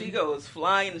 And she goes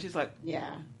flying, and she's like,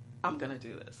 Yeah. I'm going to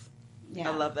do this. Yeah.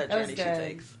 I love that was journey she good.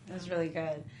 takes. That was really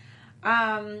good.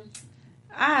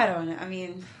 I don't know.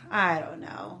 I don't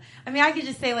know. I could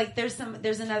just say, like, there's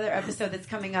another episode that's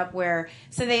coming up where,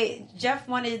 Jeff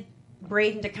wanted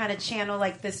Braden to kind of channel,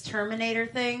 like, this Terminator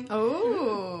thing.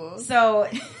 Oh. So,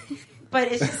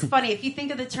 but it's just funny. If you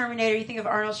think of the Terminator, you think of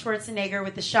Arnold Schwarzenegger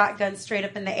with the shotgun straight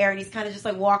up in the air, and he's kind of just,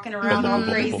 like, walking around all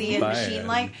crazy and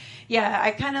machine-like. Yeah,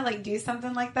 I kind of, like, do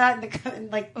something like that in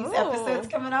like, these episodes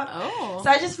coming up. Oh. So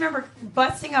I just remember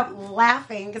busting up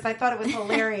laughing because I thought it was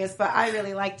hilarious, but I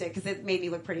really liked it because it made me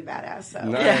look pretty badass. So.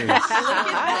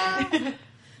 Nice.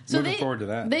 So Looking forward to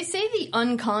that. They say the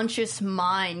unconscious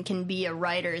mind can be a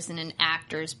writer's and an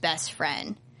actor's best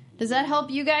friend. Does that help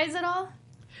you guys at all?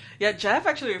 Yeah, Jeff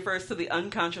actually refers to the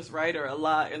unconscious writer a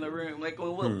lot in the room. Like,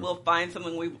 we'll find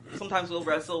something, sometimes we'll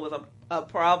wrestle with a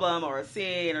problem or a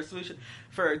scene or solution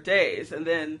for days, and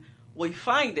then we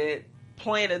find it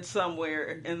planted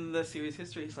somewhere in the series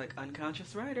history. It's like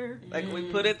unconscious writer. Like,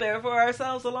 we put it there for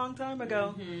ourselves a long time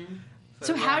ago.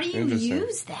 So how do you Interesting.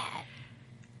 use that?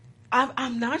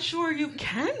 I'm not sure you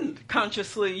can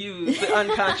consciously use the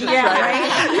unconscious Yeah,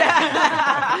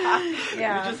 writer. right? You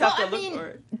just have to look for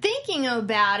it. Thinking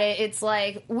about it, it's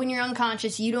like when you're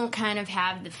unconscious, you don't kind of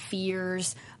have the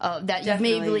fears that you've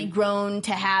Definitely. maybe grown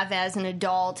to have as an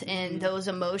adult and those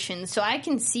emotions. So I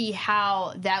can see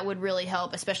how that would really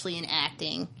help, especially in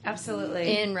acting,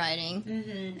 Absolutely. in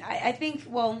writing. I think,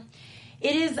 well,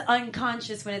 it is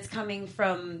unconscious when it's coming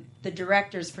from the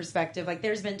director's perspective. Like,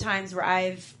 there's been times where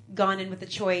I've gone in with a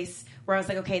choice where I was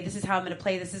like, okay, this is how I'm going to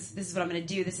play. This is what I'm going to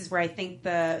do. This is where I think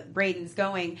the Braden's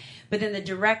going. But then the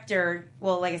director,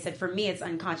 well, like I said, for me, it's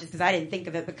unconscious because I didn't think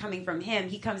of it. But coming from him,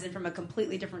 he comes in from a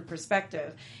completely different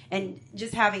perspective. And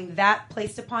just having that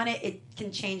placed upon it, it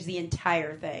can change the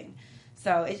entire thing.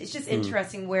 So it's just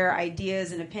interesting where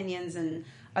ideas and opinions and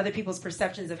other people's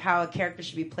perceptions of how a character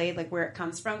should be played, like where it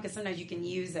comes from, because sometimes you can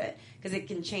use it because it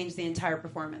can change the entire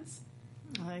performance.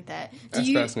 I like that. That's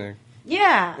fascinating.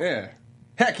 Yeah. Yeah.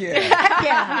 Heck yeah.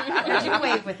 Yeah. Do a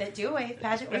wave with it. Do a wave.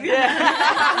 Pageant wave. Randomly.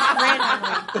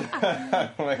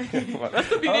 That's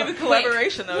the beauty of the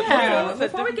collaboration, though. Yeah. Too.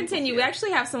 Before we continue, we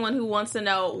actually have someone who wants to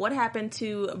know what happened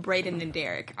to Braden and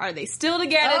Derek. Are they still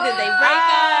together? Did they break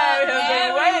I up? have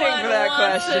been waiting for that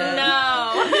Everyone wants to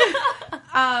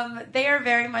know. They are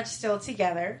very much still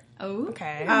together. Oh,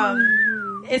 Okay.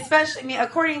 Especially,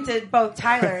 according to both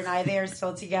Tyler and I, they are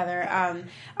still together.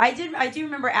 I do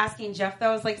remember asking Jeff,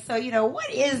 though, I was like, so, what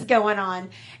is going on?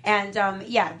 And,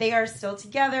 yeah, they are still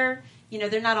together.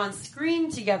 They're not on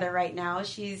screen together right now.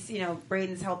 She's,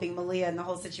 Braden's helping Malia in the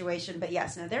whole situation. But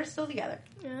yes, no, they're still together.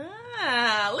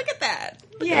 Ah, look at that.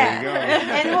 Yeah. There you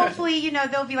go. And hopefully,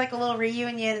 there'll be like a little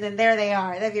reunion and then there they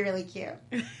are. That'd be really cute.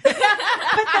 Put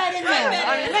that in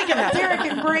there. Make it Derek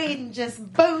and Braden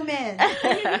just boom in.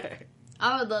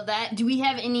 I would love that. Do we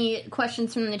have any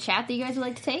questions from the chat that you guys would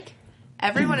like to take?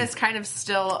 Everyone is kind of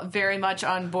still very much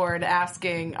on board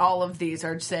asking, all of these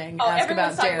are saying, ask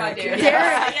about Derek.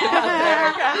 Derek.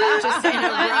 Just in a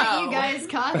row. You guys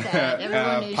caught that.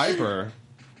 Everyone is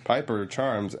Piper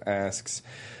Charms asks,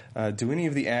 do any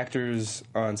of the actors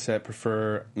on set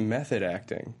prefer method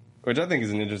acting? Which I think is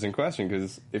an interesting question,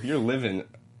 because if you're living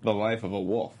the life of a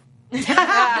wolf, Some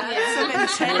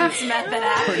intense method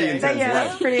acting. pretty intense Yeah, life.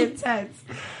 that's pretty intense.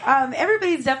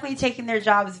 Everybody's definitely taking their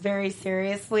jobs very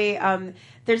seriously.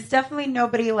 There's definitely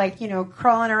nobody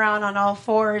crawling around on all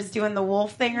fours doing the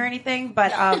wolf thing or anything,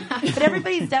 but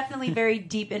everybody's definitely very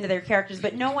deep into their characters.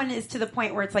 But no one is to the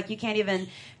point where it's like you can't even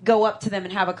go up to them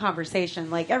and have a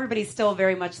conversation. Like, everybody's still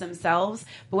very much themselves,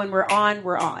 but when we're on,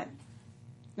 we're on.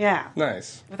 Yeah.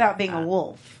 Nice. Without being a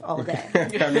wolf all day.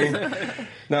 I mean,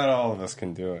 not all of us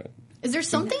can do it. Is there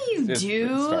something you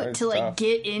do it's to like tough.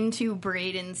 get into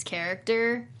Braden's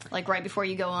character, like right before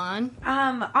you go on?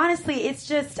 Honestly, it's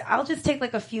just I'll just take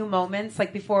like a few moments,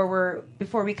 like before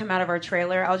we come out of our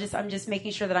trailer. I'm just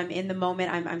making sure that I'm in the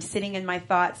moment. I'm sitting in my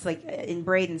thoughts, like in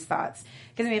Braden's thoughts.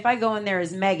 Because I mean, if I go in there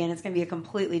as Megan, it's going to be a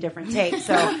completely different take.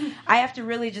 So I have to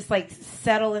really just like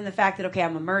settle in the fact that okay,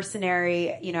 I'm a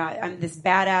mercenary. You know, I'm this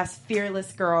badass,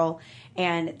 fearless girl,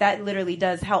 and that literally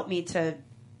does help me to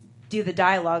do the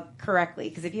dialogue correctly,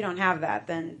 because if you don't have that,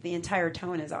 then the entire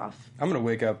tone is off. I'm going to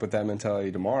wake up with that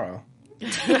mentality tomorrow.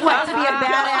 What, to be a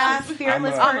badass,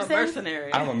 fearless I'm a person?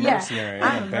 mercenary. I'm a mercenary. Yeah,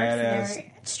 I'm a badass,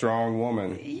 strong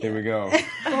woman. Here we go. With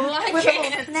a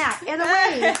little snap and a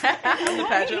wave. The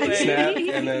pageant wave. Snap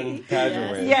and then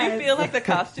pageant wave. Yeah. Do you feel like the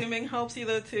costuming helps you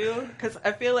though too? Because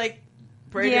I feel like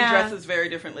Braden dresses very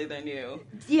differently than you.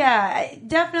 Yeah,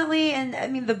 definitely. And I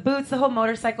mean, the boots, the whole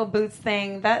motorcycle boots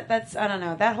thing, that's, I don't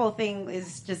know, that whole thing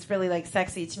is just really like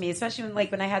sexy to me, especially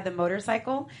when I had the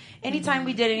motorcycle. Anytime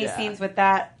we did any scenes with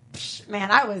that,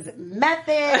 man, I was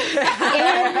method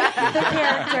in the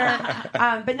character.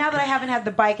 But now that I haven't had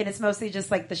the bike and it's mostly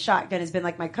just like the shotgun has been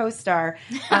like my co-star,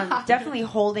 definitely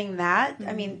holding that.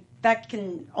 I mean, that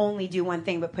can only do one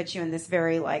thing but put you in this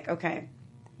very like, okay,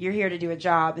 you're here to do a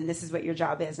job, and this is what your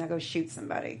job is. Now go shoot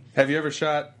somebody. Have you ever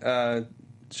shot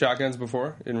shotguns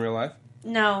before in real life?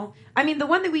 No. I mean, the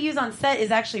one that we use on set is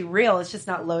actually real. It's just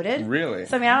not loaded. Really?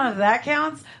 So, I mean, I don't know if that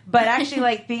counts. But actually,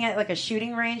 like, being at, like, a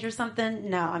shooting range or something,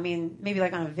 no. I mean, maybe,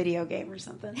 like, on a video game or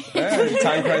something.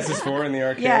 Time Crisis 4 in the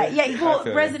arcade? Yeah. Well, I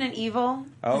feel Resident Evil.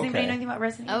 Does okay. anybody know anything about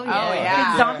Resident Evil? Oh,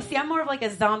 yeah. Zombie. See, I'm more of, like, a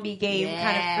zombie game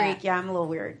kind of freak. Yeah, I'm a little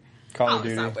weird. Call of It's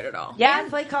Duty. not weird at all. Yeah, I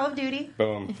play Call of Duty.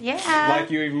 Boom. Yeah. Like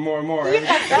you even more and more. Every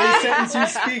sentence you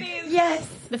speak. Yes.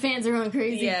 The fans are going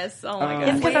crazy. Yes. Oh my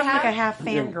It's god. because I'm, like, a half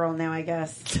fangirl now, I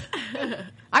guess.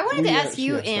 I wanted to Yeah, ask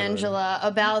you, yes, Angela,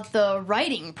 about the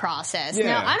writing process. Yeah.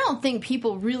 Now, I don't think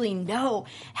people really know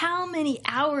how many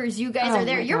hours you guys are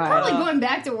there. my You're God. probably going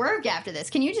back to work after this.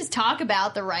 Can you just talk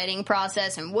about the writing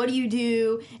process and what do you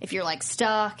do if you're like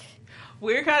stuck?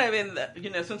 We're kind of in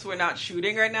the, since we're not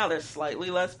shooting right now, there's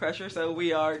slightly less pressure, so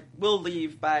we'll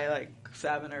leave by like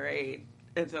 7 or 8,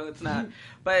 and so it's not,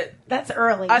 but That's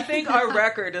early. I think our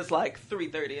record is like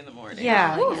 3:30 in the morning.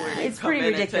 Yeah, Where we it's come pretty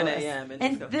in at ridiculous. 10 a.m.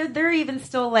 And just they're even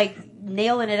still like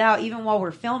nailing it out even while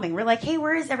we're filming. We're like, hey,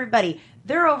 where is everybody?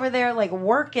 They're over there like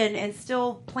working and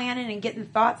still planning and getting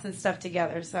thoughts and stuff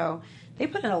together. So they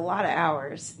put in a lot of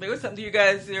hours. There was something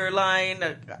your line,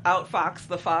 outfox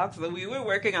the fox, that we were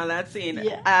working on that scene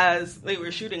Yeah. as they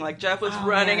were shooting. Like Jeff was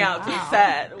running out to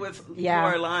set with Yeah.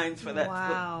 more lines for that,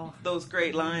 Wow. those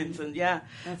great lines, and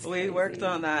That's we crazy. worked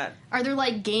on that. Are there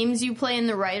like games you play in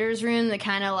the writer's room that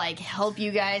kind of like help you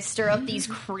guys stir up these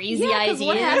crazy Yeah, 'cause ideas?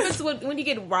 what happens when you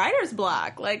get writer's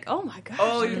block? Like, oh my gosh.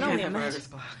 Oh, I you can can't only have imagine. writer's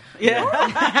block.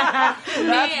 Yeah,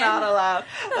 that's not allowed.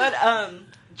 But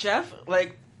Jeff,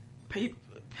 like,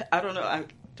 I don't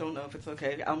know if it's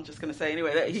okay. I'm just gonna say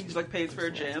anyway that he's like pays for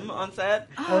a gym on set.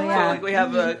 Oh, yeah. So like we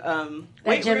have a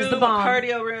weight gym's room, the a bomb.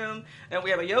 cardio room, and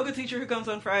we have a yoga teacher who comes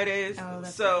on Fridays.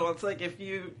 So it's like if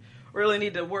you really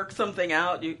need to work something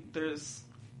out, there's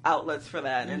outlets for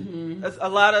that, and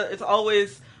it's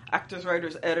always actors,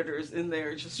 writers, editors in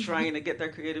there just trying to get their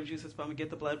creative juices pumping, get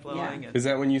the blood flowing. Yeah. And Is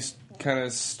that when you kind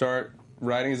of start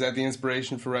writing? Is that the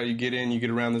inspiration for writing? You get in, you get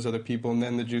around those other people, and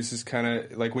then the juices kind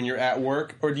of like when you're at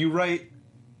work, or do you write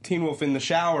Teen Wolf in the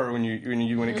shower when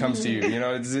it comes to you? You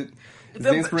know, is the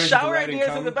inspiration shower for writing ideas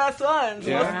come? are the best ones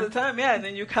Yeah. most of the time, and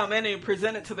then you come in and you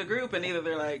present it to the group, and either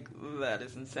they're like, "That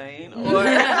is insane," or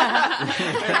 "That's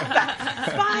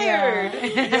inspired."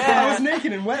 I was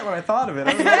naked and wet when I thought of it.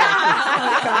 I was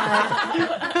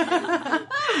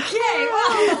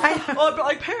like, Well, but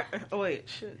like, oh wait,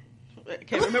 shit. I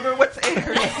can't remember what's aired.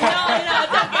 No, it's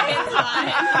okay. It's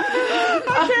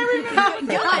fine.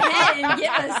 Go ahead and give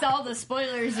us all the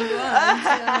spoilers you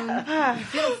want.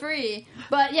 Feel free.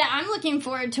 But yeah, I'm looking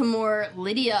forward to more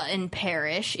Lydia in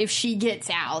Parrish if she gets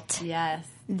out. Yes.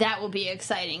 That will be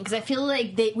exciting because I feel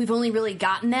like we've only really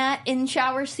gotten that in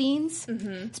shower scenes.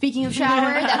 Mm-hmm. Speaking of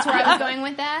shower, that's where I was going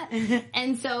with that.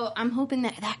 And so I'm hoping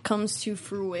that comes to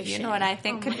fruition. You know what I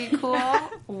think could be cool?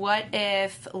 What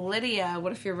if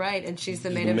you're right, and she's the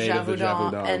maid of maid of the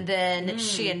Javudon, Javudon. and then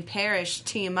she and Parrish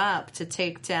team up to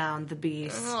take down the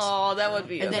beast. Oh, that would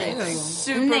be And then amazing. it's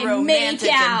super And they romantic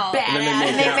make out. and badass.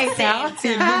 And then they make out.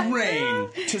 in the rain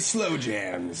to slow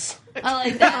jams. I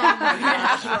like that.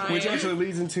 Oh my gosh, Which actually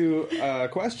leads into a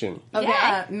question. Okay.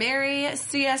 Yeah, Mary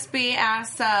CSB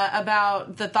asks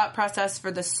about the thought process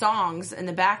for the songs in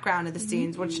the background of the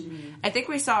scenes, which I think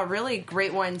we saw a really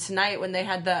great one tonight when they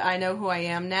had the I Know Who I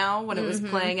Am Now, when it was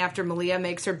playing after Malia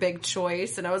makes her big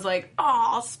choice, and I was like,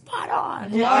 oh, spot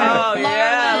on. Oh, yeah.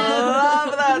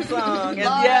 Love that song.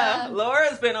 And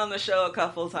Laura's been on the show a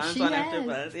couple times on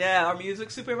AfterBuzz. Yeah, our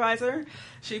music supervisor.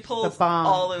 She pulls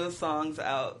all those songs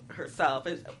out herself.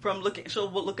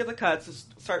 She'll look at the cuts,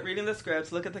 start reading the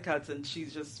scripts, look at the cuts, and she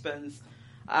just spends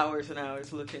hours and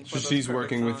hours looking for those She's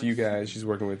working songs. with you guys. She's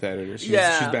working with editors. She's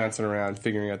bouncing around,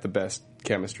 figuing out the best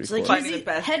chemistry for Like, it. Finding the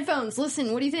best. Headphones,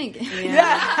 listen, what do you think?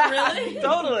 Really?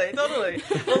 Totally.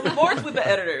 Well, Laura's with the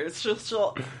editors.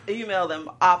 She'll email them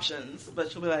options,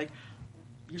 but she'll be like,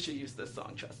 you should use this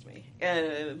song, trust me.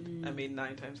 And,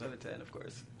 9 times out of 10, of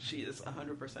course, she is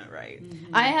 100% right.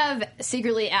 I have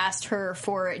secretly asked her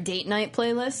for date night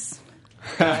playlists.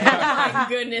 Oh my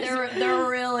goodness. They're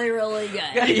really, really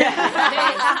good. They're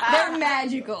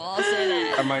magical, I'll say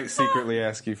that. I might secretly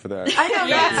ask you for that. I know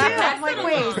that too. I'm like,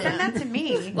 wait, send that to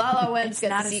me. Lala Webb's got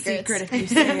Not the a secrets. secret if you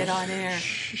say it on air.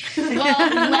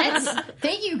 Well,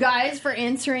 thank you guys for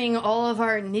answering all of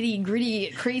our nitty gritty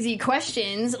crazy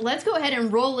questions. Let's go ahead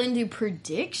and roll into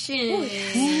predictions.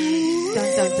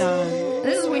 Dun, dun, dun.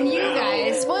 This is when you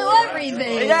guys spoil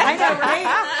everything. I know, right?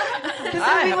 Because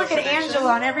then we look at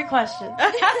Angela on every question.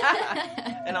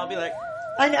 And I'll be like,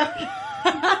 I know.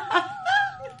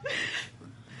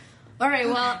 All right,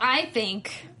 well, I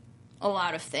think a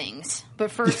lot of things.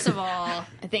 But first of all,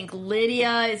 I think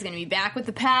Lydia is going to be back with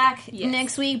the pack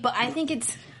next week. But I think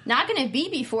it's not going to be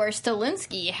before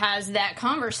Stalinsky has that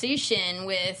conversation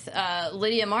with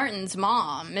Lydia Martin's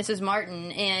mom, Mrs.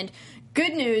 Martin. And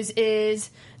good news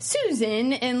is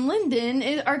Susan and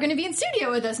Lyndon are going to be in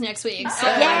studio with us next week. So,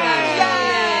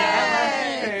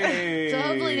 so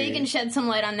hopefully they can shed some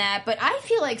light on that. But I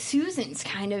feel like Susan's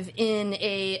kind of in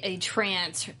a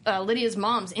trance. Lydia's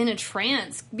mom's in a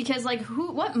trance because, like,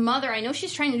 what mother? I know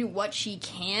she's trying to do what she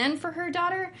can for her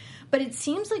daughter, but it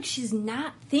seems like she's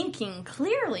not thinking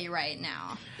clearly right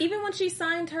now. Even when she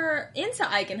signed her into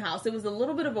Eichen House, it was a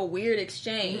little bit of a weird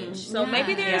exchange. So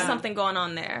maybe there is something going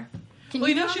on there. Well,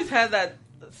 you know, she's had that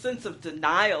sense of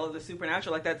denial of the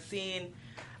supernatural, like that scene,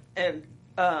 and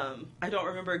I don't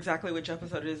remember exactly which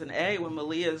episode it is in A, when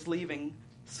Malia's leaving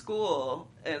school,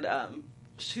 and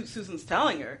Susan's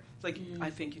telling her, it's like, I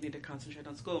think you need to concentrate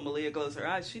on school. Malia closes her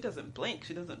eyes. She doesn't blink.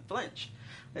 She doesn't flinch.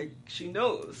 Like, she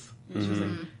knows. And she's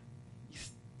like,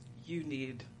 you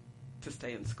need to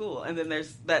stay in school. And then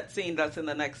there's that scene that's in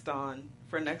the next on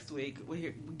for next week.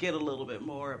 We get a little bit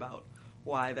more about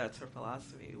why that's her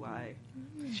philosophy, why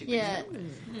she thinks that way.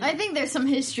 I think there's some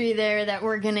history there that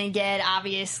we're gonna get.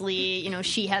 Obviously, you know,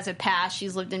 she has a past.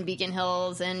 She's lived in Beacon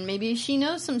Hills, and maybe she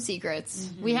knows some secrets.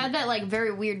 We had that, like,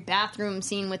 very weird bathroom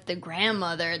scene with the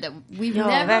grandmother that we've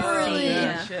never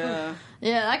really...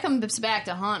 Yeah, that comes back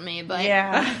to haunt me, but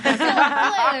I feel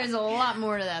like there's a lot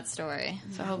more to that story.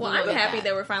 So well, I'm happy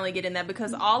that we're finally getting that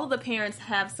because all of the parents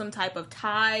have some type of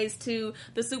ties to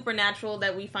the supernatural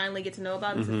that we finally get to know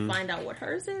about, and to find out what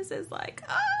hers is like,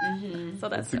 so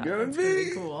that's gonna be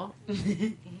really cool.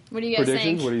 What do you guys predictions?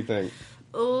 think? What do you think?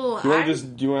 Oh, Do you want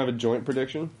to have a joint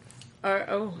prediction?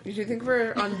 do you think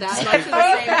we're on that much of the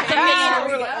same page?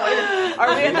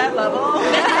 Are we at that level?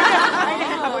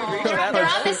 They're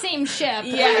on the same ship.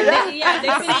 they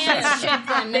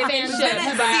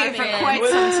For quite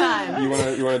some time. You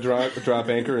want to drop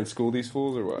anchor and school these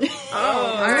fools or what?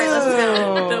 All right, let's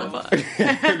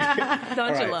go.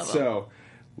 Don't you love them? So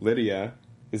Lydia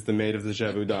is the maid of the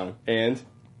Javu Dawn, and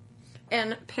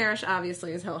Parrish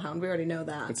obviously is Hellhound. We already know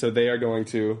that. so they are going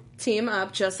to Team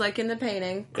up, just like in the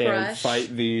painting. and Crush.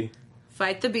 fight the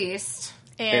beast.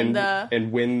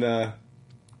 and win the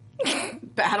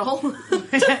Battle.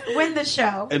 Win the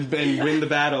show. and win the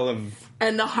battle of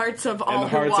And the hearts of all and the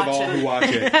hearts who of watch all it. who watch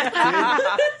it.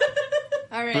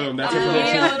 All right. Boom, that's your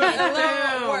prediction.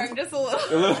 just a little.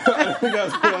 I think I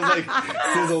was like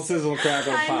sizzle, sizzle,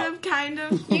 crackle, pop. Kind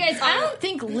of. You guys, I don't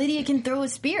think Lydia can throw a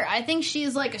spear. I think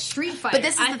she's like a street fighter. But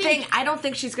this is the thing. I don't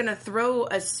think she's going to throw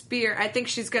a spear. I think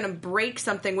she's going to break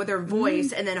something with her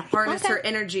voice and then harness her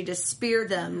energy to spear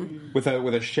them. With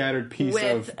a shattered piece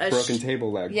of broken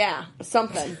table leg. Yeah,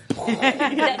 something.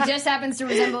 That just happens to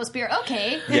resemble a spear.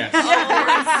 Okay. Yes.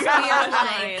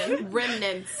 Spear-like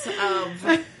remnants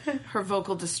of her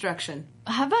vocal destruction.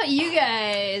 How about you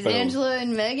guys, Boom. Angela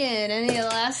and Megan? Any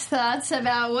last thoughts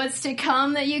about what's to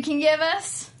come that you can give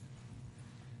us?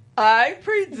 I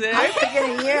predict. I'm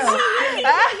thinking of you.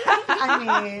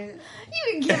 I mean,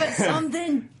 You can give us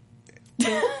something.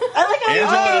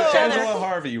 Angela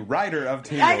Harvey, writer of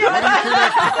Teen Wolf. I know.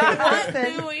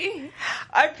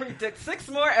 I predict 6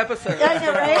 more episodes. I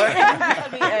know, right?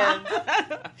 At the end.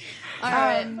 All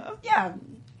right. Yeah.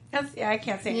 I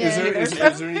can't say anything.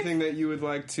 Is there anything that you would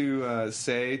like to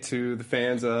say to the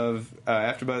fans of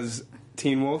AfterBuzz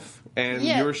Teen Wolf and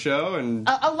your show? And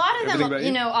a lot of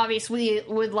them, obviously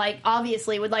would like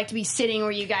to be sitting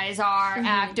where you guys are,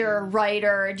 actor,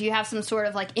 writer. Do you have some sort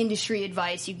of like industry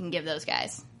advice you can give those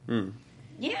guys?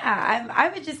 Yeah, I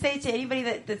would just say to anybody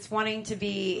that's wanting to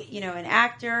be, an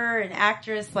actor, an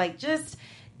actress, like just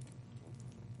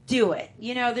do it.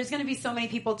 There's going to be so many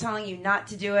people telling you not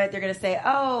to do it. They're going to say,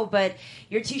 oh, but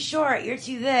you're too short, you're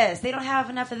too this, they don't have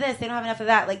enough of this, they don't have enough of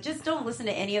that. Like, just don't listen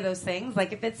to any of those things.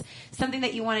 Like, if it's something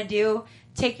that you want to do,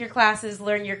 take your classes,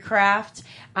 learn your craft,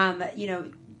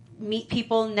 meet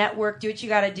people, network, do what you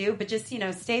got to do, but just,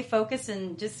 stay focused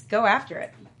and just go after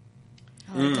it.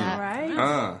 I like that.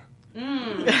 Right?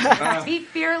 Be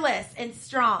fearless and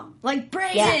strong. Like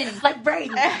Brayden. Yeah. Like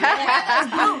Brayden.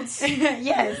 Yeah. Boots.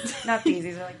 Yes. Not these.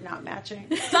 These are like not matching.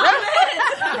 Stop it!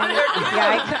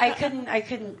 I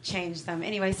couldn't change them.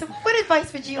 Anyway, so what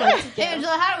advice would you like to give?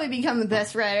 Angela, how do we become the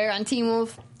best writer on Teen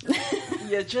Wolf?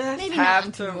 You just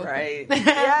have to write.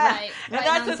 Right. And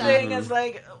that's the thing, is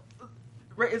like,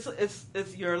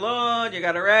 it's your alone, you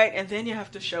gotta write, and then you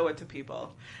have to show it to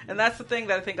people. And that's the thing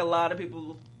that I think a lot of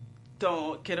people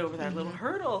don't get over that little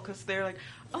hurdle, because they're like,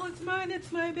 oh, it's mine,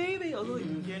 it's my baby.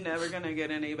 You're never going to get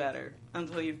any better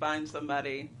until you find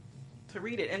somebody to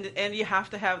read it. And you have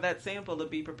to have that sample to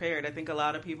be prepared. I think a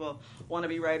lot of people want to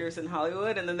be writers in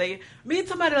Hollywood, and then they meet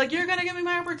somebody like, you're going to give me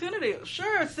my opportunity.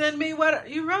 Sure, send me what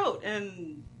you wrote.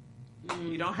 And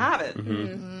you don't have it.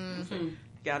 You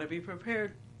got to be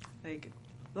prepared. Like,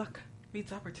 luck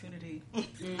meets opportunity.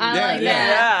 I like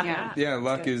that. Yeah,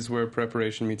 luck is where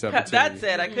preparation meets opportunity. That's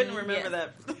it. I couldn't remember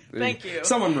that. Thank you.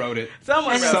 Someone wrote it.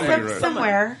 Somebody wrote it.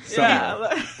 Somewhere.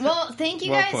 Yeah. Well, thank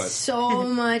you guys so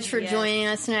much for joining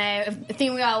us tonight. I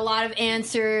think we got a lot of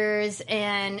answers,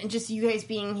 and just you guys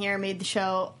being here made the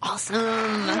show awesome.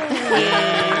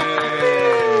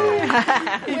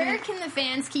 Where can the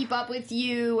fans keep up with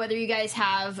you? Whether you guys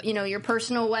have, your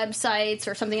personal websites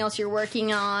or something else you're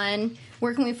working on,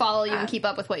 where can we follow you and keep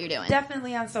up with what you're doing?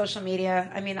 Definitely on social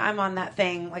media. I mean, I'm on that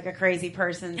thing like a crazy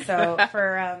person. So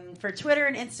for Twitter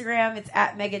and Instagram, it's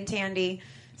at Megan Tandy.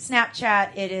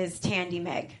 Snapchat, it is Tandy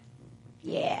Meg.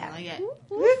 Yeah. I like it.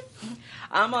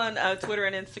 I'm on Twitter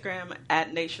and Instagram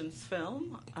at Nations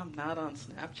Film. I'm not on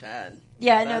Snapchat.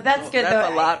 Yeah, no, that's good. That's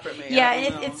though. a lot for me. Yeah,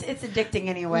 it's addicting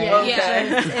anyway.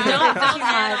 Yeah.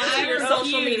 It's Your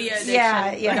social media addiction.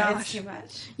 Yeah, it's too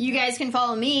much. You guys can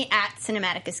follow me at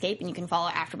Cinematic Escape, and you can follow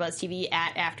AfterBuzz TV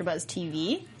at AfterBuzz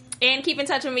TV. And keep in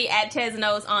touch with me at Tez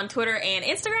Knows on Twitter and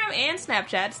Instagram and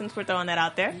Snapchat, since we're throwing that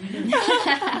out there.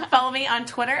 Follow me on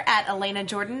Twitter at Elena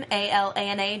Jordan,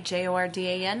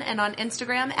 ALANAJORDAN, and on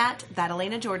Instagram at That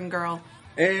Elena Jordan Girl.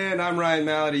 And I'm Ryan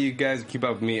Malady. You guys keep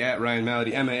up with me at Ryan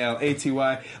Malady, MALATY.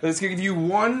 Let's give you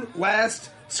one last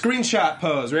screenshot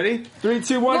pose. Ready? 3,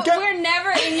 2, 1, go! We're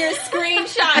never in your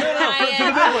screenshot,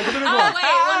 Ryan. Oh,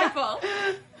 wait, wonderful.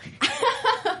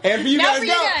 And for you now guys, for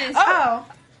go! you guys. Oh.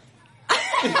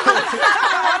 Shoot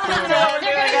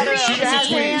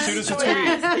us a tweet.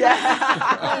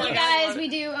 You guys, we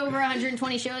do over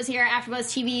 120 shows here at AfterBuzz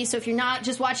TV, so if you're not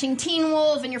just watching Teen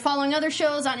Wolf and you're following other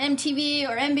shows on MTV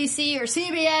or NBC or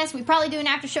CBS, we probably do an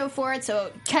after show for it,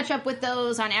 so catch up with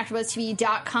those on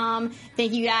AfterBuzzTV.com.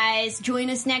 Thank you guys. Join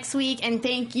us next week, and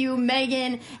thank you,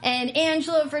 Megan and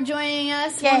Angela, for joining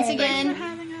us once again. Thanks for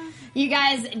having us. You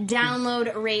guys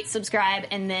download, rate, subscribe,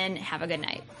 and then have a good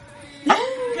night.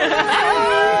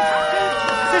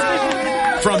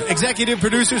 From executive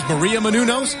producers Maria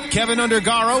Menounos, Kevin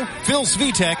Undergaro, Phil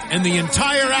Svitek, and the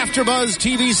entire AfterBuzz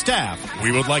TV staff,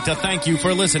 we would like to thank you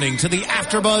for listening to the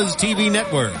AfterBuzz TV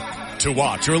network. To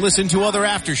watch or listen to other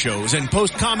after shows and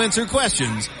post comments or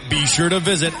questions, be sure to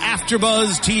visit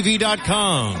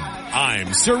AfterBuzzTV.com.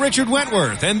 I'm Sir Richard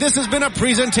Wentworth, and this has been a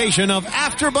presentation of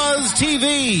AfterBuzz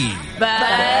TV.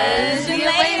 Buzz you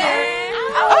later.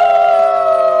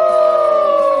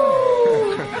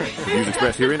 The views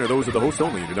expressed herein are those of the host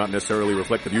only and do not necessarily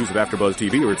reflect the views of AfterBuzz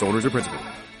TV or its owners or principals.